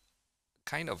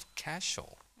kind of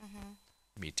casual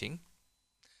meeting.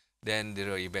 Then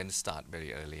the event started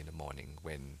very early in the morning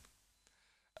when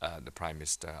the Prime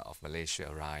Minister of Malaysia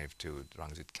arrived to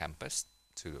Rangsit campus,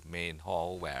 to the main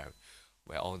hall where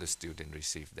all the students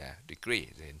received their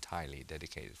degree. They're entirely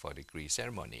dedicated for degree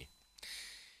ceremony.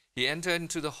 He entered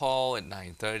into the hall at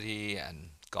 9:30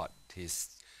 and got his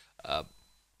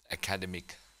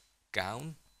academic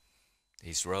gown,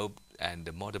 his robe, and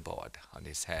the motherboard on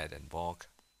his head, and walked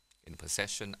in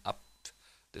procession up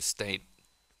the stage.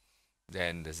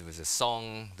 Then there was a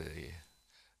song,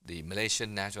 the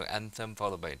Malaysian national anthem,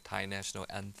 followed by Thai national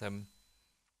anthem.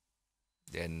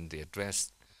 Then the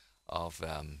address of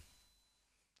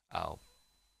our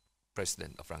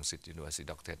president of Rangsit University,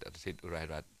 Dr. Thachit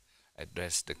Urairat,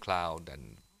 addressed the crowd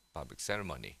and public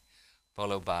ceremony,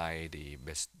 followed by the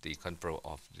conferral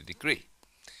of the degree.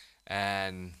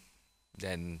 And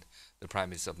then the Prime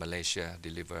Minister of Malaysia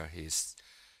delivered his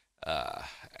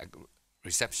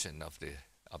reception of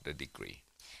the degree.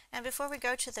 And before we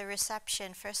go to the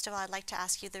reception, first of all, I'd like to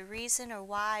ask you the reason or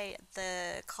why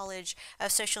the College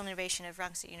of Social Innovation of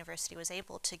Rangsit University was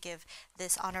able to give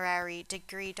this honorary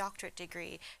degree, doctorate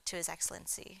degree, to His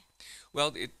Excellency.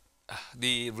 Well,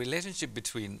 the relationship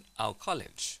between our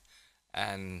college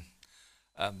and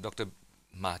Dr.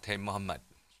 Mahathir Mohamad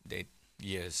date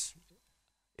years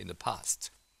in the past.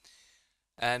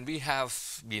 And we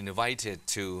have been invited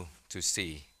to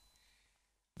see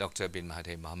Dr. Bin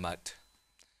Mahathir Mohamad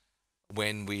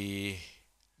when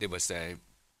there was a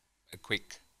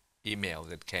quick email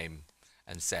that came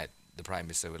and said the Prime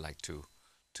Minister would like to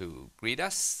greet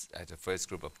us as the first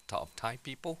group of Thai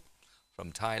people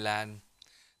from Thailand.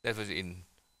 That was in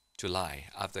July,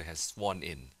 after he had sworn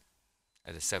in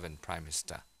as the 7th Prime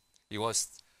Minister. He was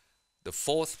the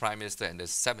 4th Prime Minister and the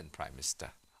 7th Prime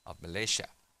Minister of Malaysia.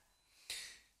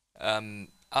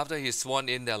 After he sworn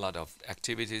in, there are a lot of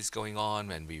activities going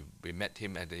on, and we met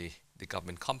him at the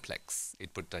government complex in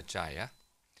Putrajaya,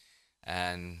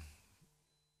 and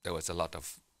there was a lot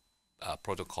of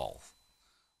protocol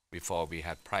before we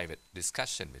had private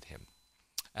discussion with him.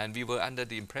 And we were under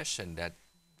the impression that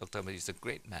Dr. Mahathir is a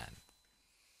great man.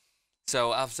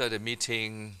 So after the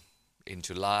meeting in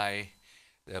July,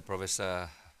 the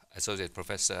Associate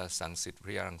Professor Sangsit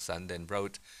Priyarangsan then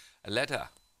wrote a letter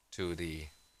to the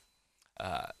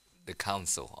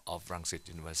Council of Rangsit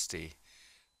University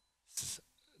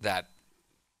that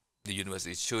the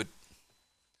university should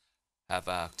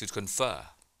have to confer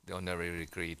the honorary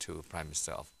degree to Prime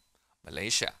Minister of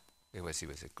Malaysia, because he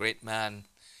was a great man.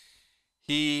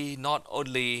 He not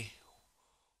only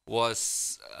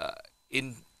was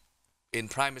in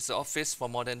Prime Minister office for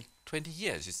more than 20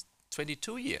 years, it's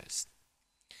 22 years.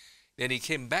 Then he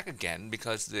came back again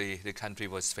because the country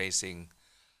was facing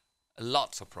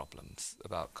lots of problems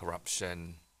about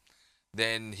corruption.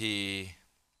 Then he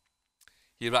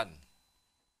ran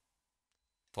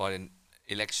for an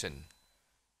election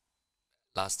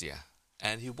last year,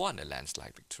 and he won a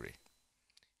landslide victory.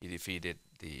 He defeated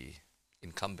the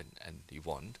incumbent and he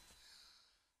won.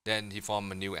 Then he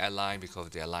formed a new ally because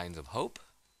of the Alliance of Hope,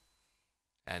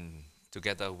 and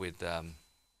together with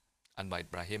Anwar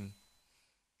Ibrahim,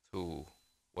 who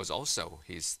was also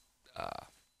his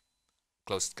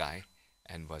close guy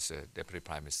and was a deputy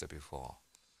prime minister before,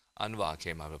 Anwar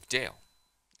came out of jail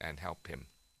and helped him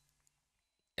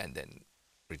and then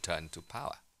returned to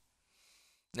power.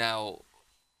 Now,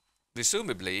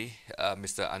 presumably,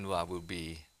 Mr. Anwar will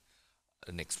be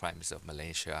the next Prime Minister of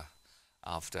Malaysia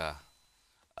after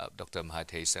Dr.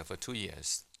 Mahathir served for 2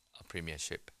 years of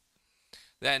premiership.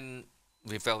 Then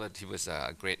we felt that he was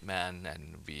a great man,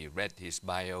 and we read his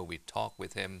bio, we talked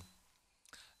with him,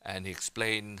 and he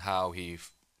explained how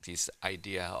his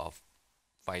idea of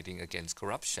fighting against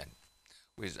corruption,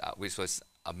 which was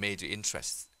a major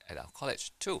interest at our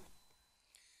college too.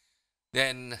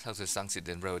 Then Dr. Sangsit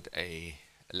then wrote a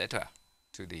letter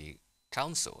to the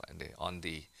council, and on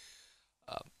the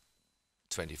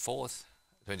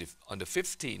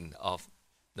 15th of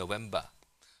November,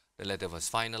 the letter was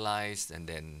finalized, and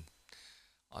then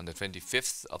on the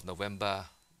 25th of November,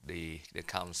 the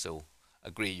council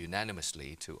agreed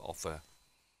unanimously to offer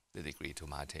the degree to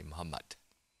Mahathir Mohamad.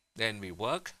 Then we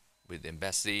work with the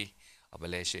Embassy of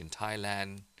Malaysia in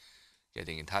Thailand,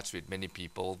 getting in touch with many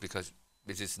people, because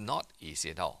this is not easy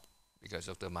at all, because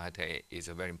Dr. Mahathir is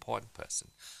a very important person,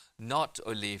 not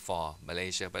only for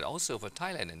Malaysia, but also for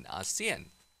Thailand and ASEAN.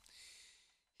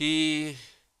 He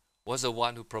was the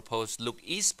one who proposed Look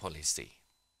East policy,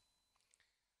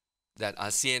 that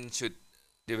ASEAN should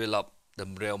develop the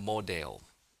real model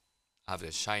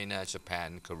after China,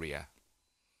 Japan, Korea,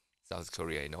 South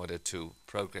Korea, in order to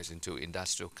progress into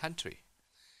industrial country.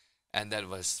 And that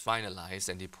was finalized,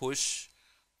 and he pushed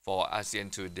for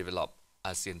ASEAN to develop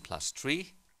ASEAN Plus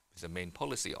 3, is the main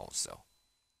policy also.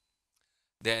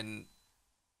 Then,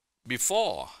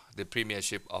 before the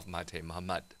premiership of Mahathir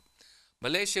Mohamad,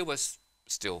 Malaysia was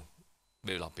still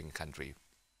developing country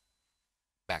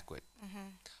backward.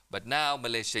 But now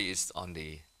Malaysia is on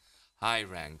the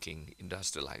high-ranking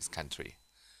industrialized country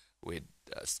with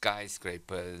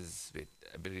skyscrapers, with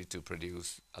ability to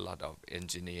produce a lot of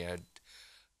engineered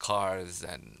cars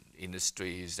and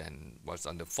industries, and was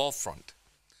on the forefront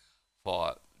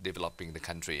for developing the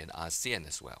country in ASEAN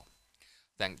as well,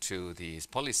 thanks to this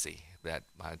policy that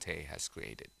Mahathir has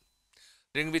created.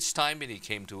 During which time, when he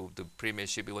came to the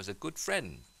premiership, he was a good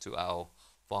friend to our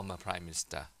former Prime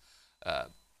Minister,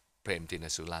 Premtina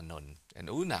Sulanon, and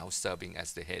who now serving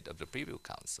as the head of the Preview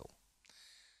Council.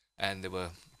 And they were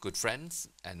good friends,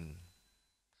 and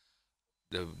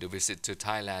the visit to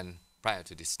Thailand prior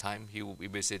to this time, we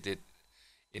visited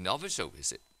in official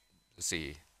visit to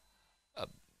see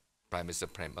Prime Minister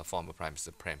Prem, a former Prime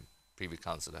Minister Prem, Privy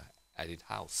Councillor at his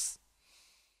house.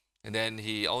 And then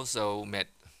he also met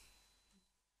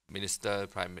Minister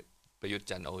Prime Prayut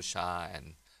Chan-o-cha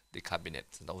and the cabinet,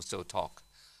 and also talk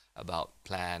about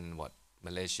plan what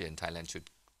Malaysia and Thailand should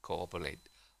cooperate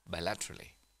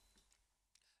bilaterally.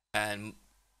 And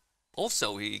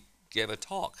also he gave a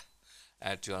talk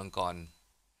at Chulalongkorn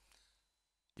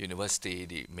University,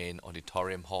 the main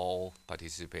auditorium hall,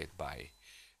 participated by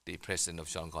the president of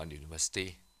Chulalongkorn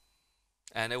University.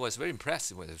 And I was very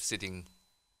impressed when I was sitting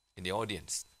in the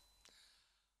audience.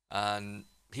 And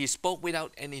he spoke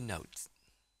without any notes,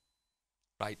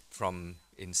 right from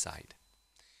inside.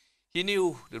 He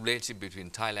knew the relationship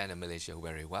between Thailand and Malaysia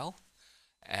very well,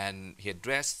 and he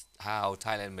addressed how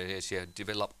Thailand and Malaysia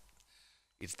developed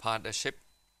its partnership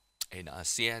in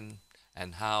ASEAN,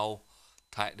 and how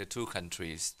the two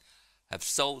countries have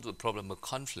solved the problem of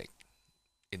conflict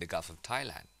in the Gulf of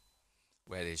Thailand,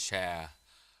 where they share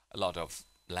a lot of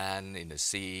land in the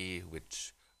sea,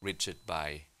 which rich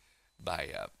by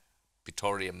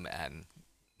petroleum and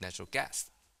natural gas.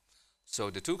 So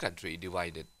the two countries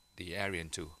divided the area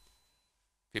into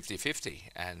 50-50,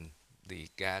 and the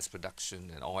gas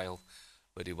production and oil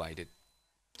were divided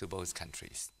to both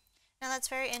countries. Now that's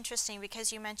very interesting,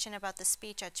 because you mentioned about the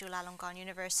speech at Chulalongkorn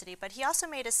University, but he also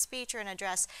made a speech or an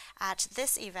address at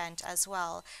this event as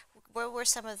well. What were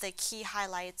some of the key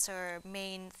highlights or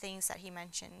main things that he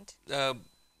mentioned?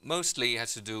 Mostly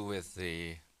has to do with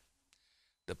the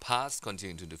past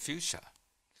continuing to the future.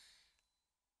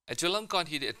 At Chulalongkorn,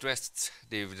 he addressed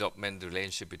the development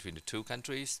relationship between the two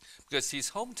countries, because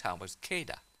his hometown was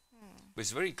Kedah, which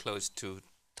is very close to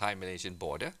Thai-Malaysian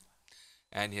border,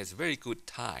 and he has a very good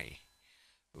tie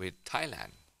with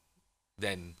Thailand.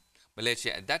 Then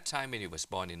Malaysia, at that time when he was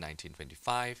born in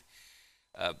 1925,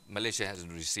 Malaysia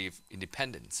hasn't received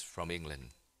independence from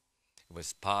England. It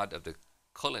was part of the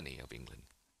colony of England.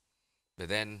 But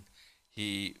then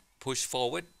he pushed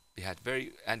forward.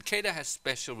 And Kedah has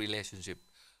special relationship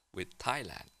with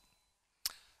Thailand.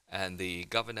 And the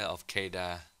governor of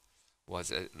Kedah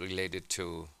was related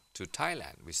to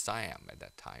Thailand, with Siam at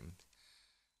that time.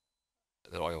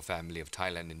 The royal family of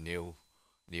Thailand knew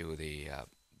the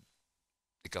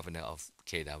governor of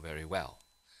Kedah very well.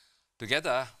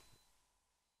 Together,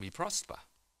 we prosper.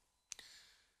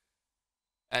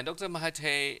 And Dr.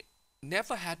 Mahathir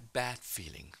never had bad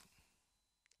feeling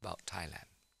about Thailand.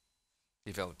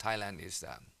 He felt Thailand is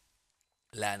a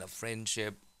land of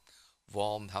friendship,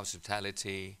 warm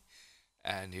hospitality,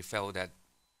 and he felt that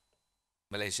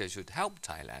Malaysia should help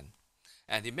Thailand.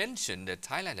 And he mentioned that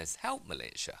Thailand has helped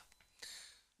Malaysia.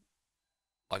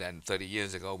 More than 30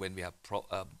 years ago, when we have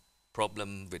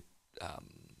problem with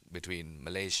between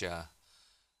Malaysia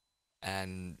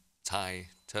and Thai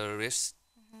terrorists,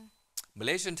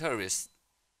 Malaysian terrorists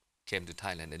came to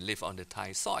Thailand and lived on the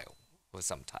Thai soil for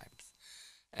some time.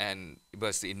 And it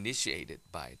was initiated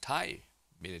by Thai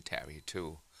military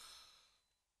to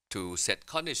set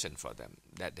condition for them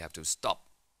that they have to stop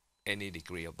any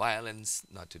degree of violence,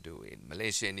 not to do in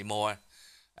Malaysia anymore.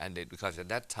 And because at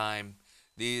that time,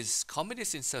 these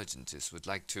communist insurgents would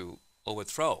like to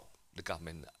overthrow the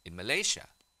government in Malaysia,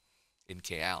 in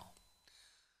KL.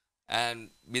 And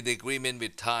with the agreement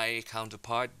with Thai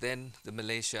counterpart, then the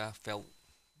Malaysia fell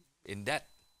in debt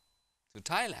to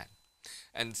Thailand.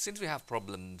 And since we have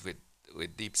problems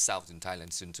with Deep South in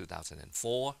Thailand since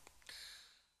 2004,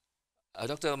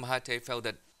 Dr. Mahathir felt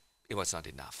that it was not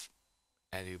enough.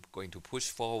 And he was going to push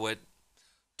forward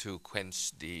to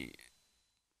quench the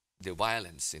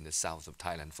violence in the south of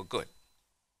Thailand for good.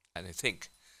 And I think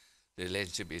the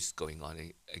relationship is going on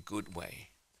a good way.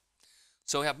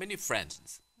 So we have many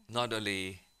friends, not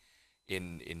only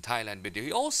in Thailand, but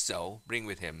he also bring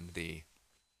with him the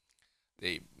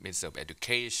Minister of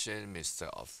Education, Minister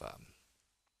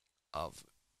of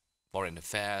Foreign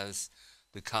Affairs,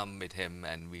 to come with him,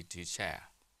 and we share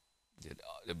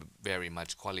the very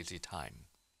much quality time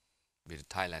with the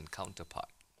Thailand counterpart.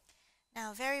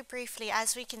 Now, very briefly,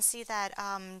 as we can see that,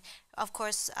 of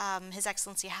course, His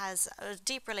Excellency has a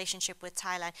deep relationship with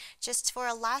Thailand. Just for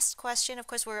a last question, of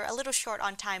course, we're a little short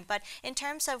on time, but in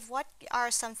terms of what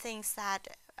are some things that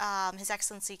His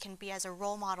Excellency can be as a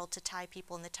role model to Thai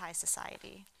people in the Thai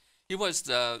society? He was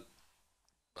the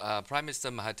Prime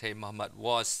Minister Mahathir Mohamad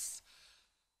was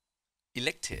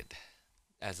elected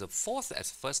as the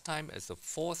first time as the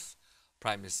fourth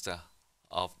Prime Minister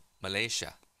of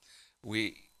Malaysia.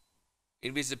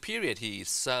 In which period he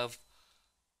served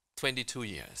 22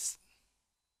 years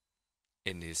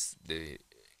in his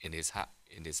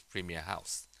premier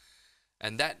house,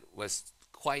 and that was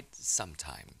quite some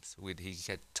time. He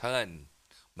had turned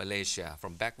Malaysia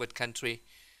from backward country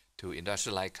to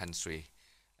industrialized country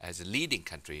as a leading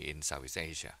country in Southeast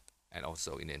Asia and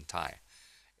also in the entire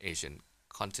Asian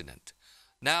continent.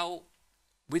 Now,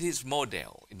 with his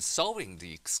model in solving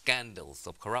the scandals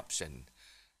of corruption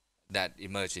that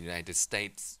emerged in the United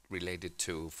States related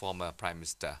to former Prime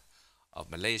Minister of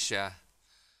Malaysia,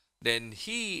 then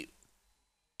it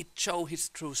showed his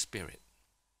true spirit.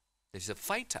 He's a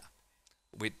fighter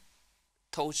with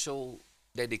total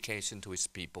dedication to his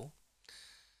people,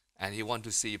 and he wants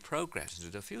to see progress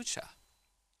into the future.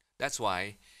 That's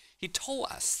why he told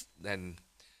us then,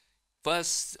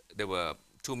 first there were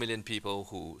 2 million people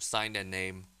who signed their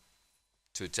name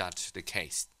to judge the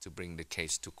case, to bring the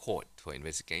case to court for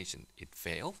investigation. It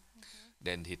failed.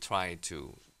 Then he tried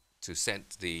to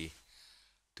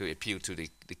appeal to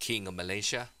the King of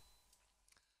Malaysia,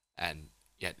 and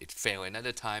yet it failed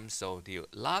another time. So the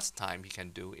last time he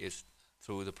can do is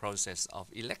through the process of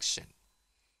election.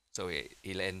 So he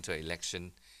entered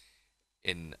election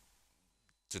in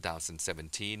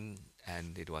 2017,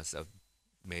 and it was a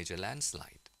major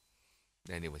landslide.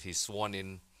 Then he sworn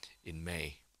in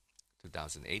May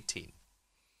 2018,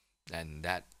 and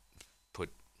that put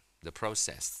the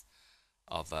process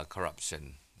of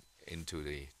corruption into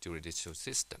the judicial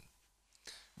system.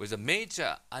 It was a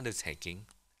major undertaking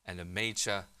and a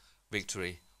major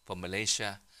victory for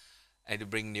Malaysia, and to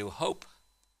bring new hope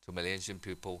to Malaysian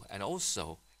people, and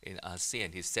also in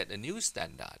ASEAN. He set a new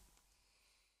standard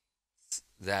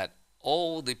that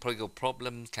all the political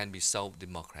problems can be solved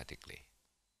democratically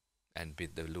and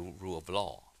with the rule of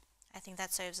law. I think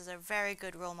that serves as a very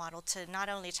good role model to not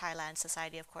only Thailand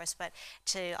society, of course, but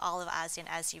to all of ASEAN,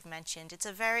 as you've mentioned. It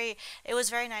was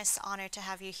very nice honor to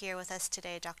have you here with us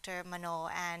today, Dr. Mano,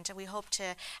 and we hope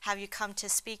to have you come to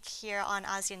speak here on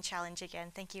ASEAN Challenge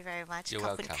again. Thank you very much. You're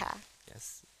welcome.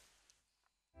 Yes.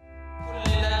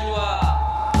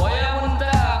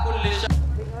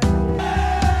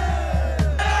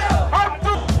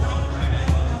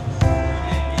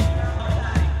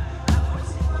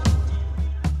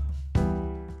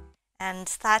 And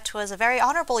that was a very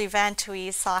honorable event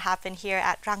we saw happen here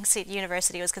at Rangsit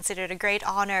University. It was considered a great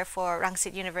honor for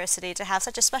Rangsit University to have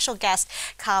such a special guest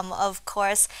come, of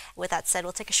course. With that said,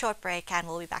 we'll take a short break and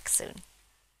we'll be back soon.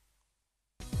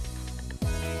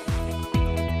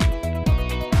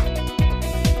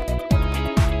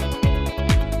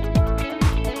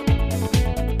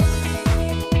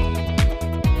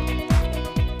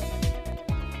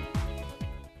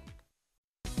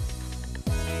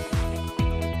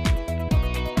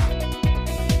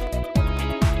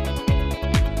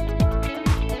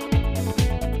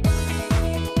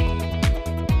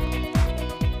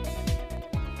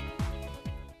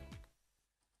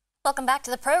 Welcome back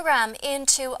to the program.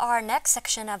 Into our next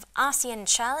section of ASEAN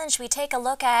Challenge, we take a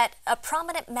look at a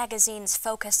prominent magazine's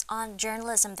focus on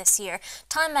journalism this year.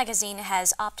 Time magazine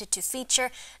has opted to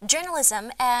feature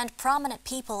journalism and prominent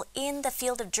people in the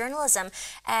field of journalism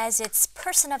as its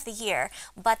Person of the Year.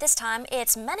 But this time,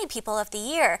 it's Many People of the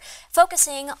Year,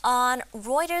 focusing on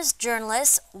Reuters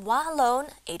journalists Wa Lone,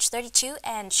 age 32,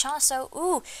 and Cha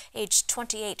So-u, age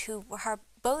 28, who were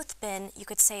both been, you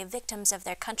could say, victims of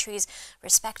their country's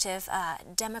respective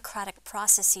democratic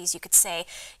processes, you could say.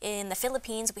 In the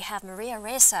Philippines, we have Maria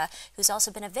Ressa, who's also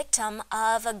been a victim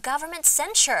of a government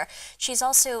censure. She's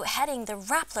also heading the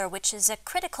Rappler, which is a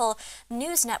critical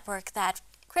news network that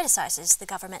criticizes the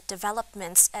government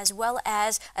developments, as well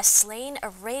as a slain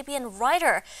Arabian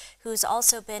writer who's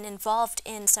also been involved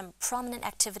in some prominent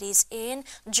activities in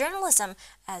journalism,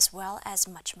 as well as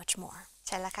much, much more.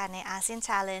 ใช่แล้วค่ะใน ASEAN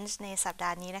Challenge ในสัปด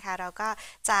าห์นี้นะคะเราก็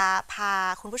จะพา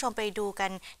คุณผู้ชมไปดูกั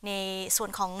นในส่วน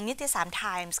ของนิตยสาร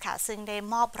Times ค่ะซึ่งได้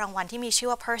มอบรางวัลที่มีชื่อ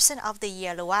ว่า Person of the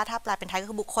Year หรือว่าถ้าแปลเป็นไทยก็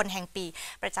คือบุคคลแห่งปี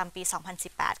ประจำปี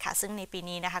 2018 ค่ะซึ่งในปี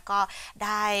นี้นะคะก็ไ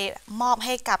ด้มอบใ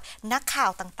ห้กับนักข่า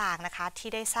วต่างๆนะคะที่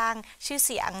ได้สร้างชื่อเ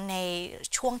สียงใน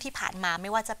ช่วงที่ผ่านมาไม่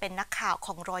ว่าจะเป็นนักข่าวข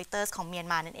อง Reuters ของเมียน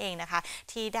มานั่นเองนะคะ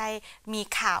ที่ได้มี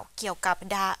ข่าวเกี่ยวกับ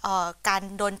การ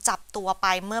โดนจับตัวไป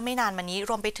เมื่อไม่นานมานี้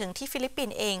รวมไปถึงที่ฟิลิปปิน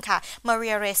ส์เองค่ะมาเรี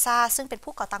ยเรซาซึ่งเป็น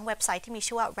ผู้ก่อตั้งเว็บไซต์ที่มี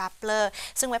ชื่อว่า Rappler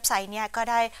ซึ่งเว็บไซต์เนี่ยก็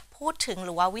ได้พูดถึงห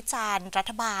รือว่าวิจารณ์รั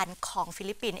ฐบาลของฟิ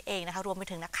ลิปปินส์เองนะคะรวมไป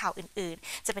ถึงนักข่าวอื่น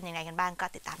ๆจะเป็นยังไงกันบ้างก็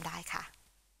ติดตามได้ค่ะ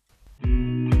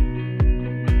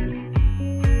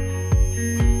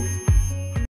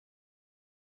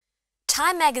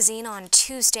Time magazine on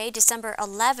Tuesday, December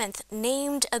 11th,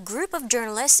 named a group of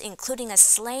journalists, including a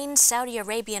slain Saudi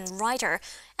Arabian writer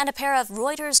and a pair of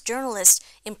Reuters journalists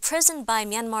imprisoned by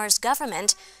Myanmar's government,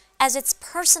 as its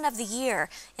Person of the Year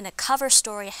in a cover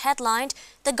story headlined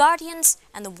 "The Guardians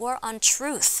and the War on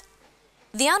Truth."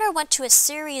 The honor went to a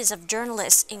series of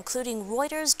journalists, including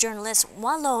Reuters journalist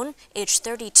Wa Lone, age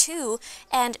 32,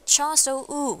 and Cha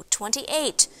So-u,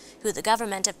 28, who the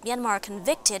government of Myanmar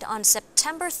convicted on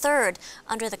September 3rd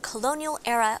under the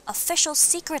colonial-era Official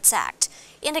Secrets Act,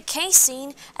 in a case seen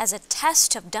as a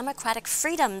test of democratic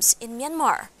freedoms in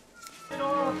Myanmar.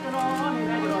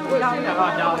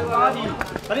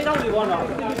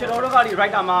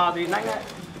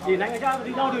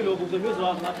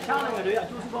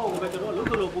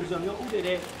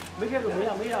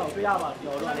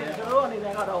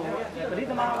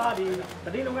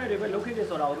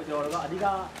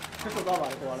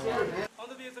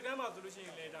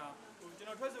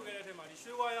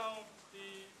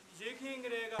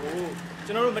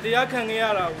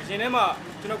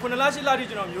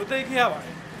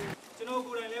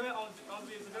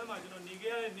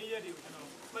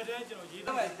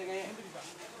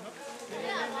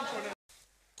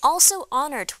 Also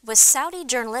honored was Saudi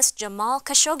journalist Jamal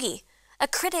Khashoggi, a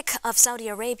critic of Saudi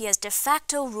Arabia's de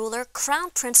facto ruler Crown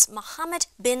Prince Mohammed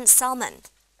bin Salman.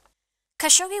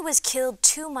 Khashoggi was killed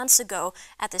 2 months ago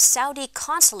at the Saudi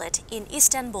consulate in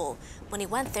Istanbul when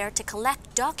he went there to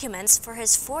collect documents for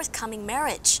his forthcoming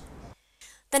marriage.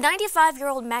 The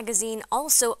 95-year-old magazine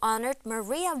also honored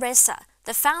Maria Ressa,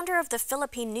 the founder of the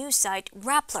Philippine news site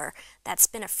Rappler, that's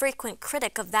been a frequent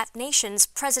critic of that nation's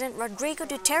President Rodrigo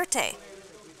Duterte.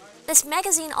 This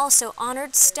magazine also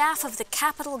honored staff of the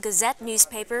Capital Gazette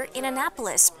newspaper in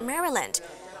Annapolis, Maryland,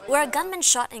 where a gunman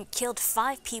shot and killed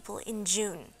 5 people in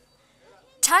June.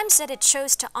 Time said it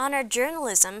chose to honor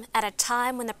journalism at a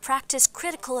time when the practice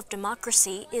critical of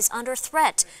democracy is under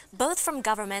threat, both from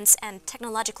governments and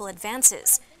technological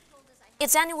advances.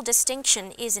 Its annual distinction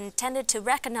is intended to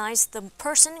recognize the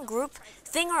person, group,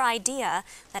 thing, or idea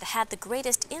that had the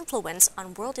greatest influence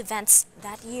on world events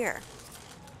that year.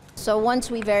 So once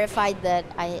we verified that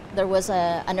there was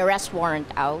an arrest warrant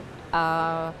out,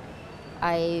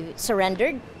 I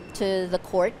surrendered to the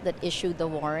court that issued the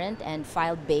warrant and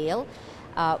filed bail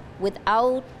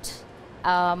without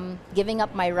giving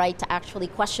up my right to actually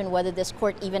question whether this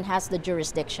court even has the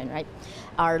jurisdiction, right?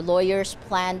 Our lawyers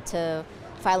plan to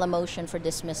file a motion for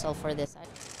dismissal for this.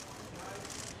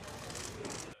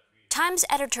 Times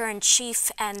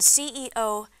editor-in-chief and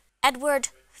CEO Edward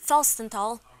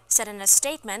Felsenthal said in a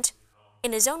statement,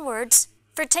 in his own words,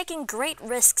 "For taking great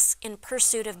risks in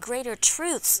pursuit of greater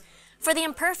truths, for the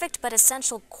imperfect but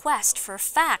essential quest for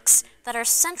facts that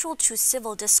are central to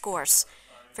civil discourse,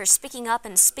 for speaking up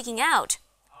and speaking out."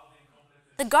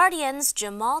 The Guardian's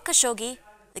Jamal Khashoggi,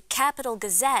 the Capital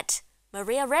Gazette,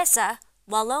 Maria Ressa,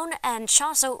 Wa Lone, and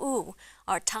Cha So-u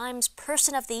are Time's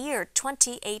Person of the Year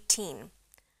 2018.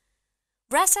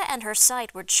 Ressa and her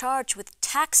site were charged with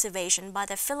tax evasion by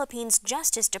the Philippines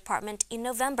Justice Department in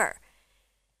November.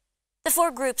 The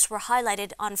 4 groups were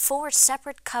highlighted on 4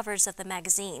 separate covers of the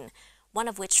magazine, one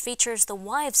of which features the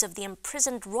wives of the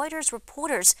imprisoned Reuters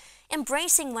reporters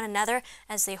embracing one another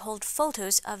as they hold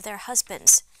photos of their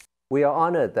husbands. We are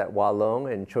honored that Wah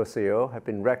Long and Cho Seo have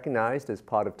been recognized as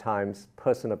part of Time's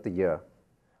Person of the Year.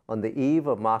 On the eve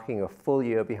of marking a full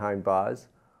year behind bars,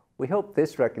 we hope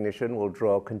this recognition will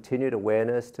draw continued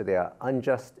awareness to their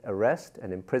unjust arrest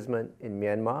and imprisonment in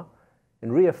Myanmar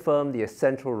and reaffirm the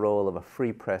essential role of a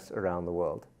free press around the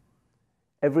world.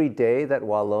 Every day that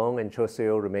Wah Long and Cho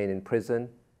Seo remain in prison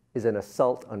is an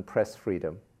assault on press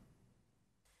freedom.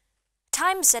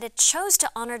 Time said it chose to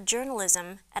honor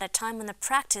journalism at a time when the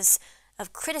practice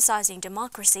of criticizing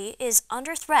democracy is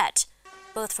under threat,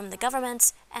 both from the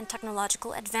governments and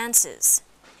technological advances.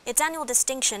 Its annual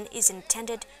distinction is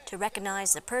intended to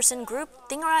recognize the person, group,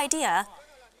 thing, or idea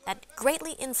that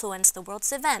greatly influenced the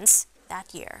world's events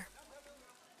that year.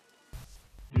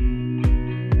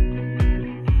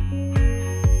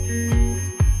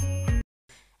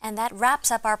 And that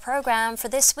wraps up our program for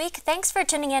this week. Thanks for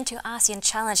tuning in to ASEAN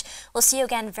Challenge. We'll see you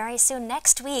again very soon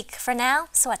next week. For now,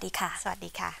 สวัสดีค่ะ สวัสดี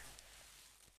ค่ะ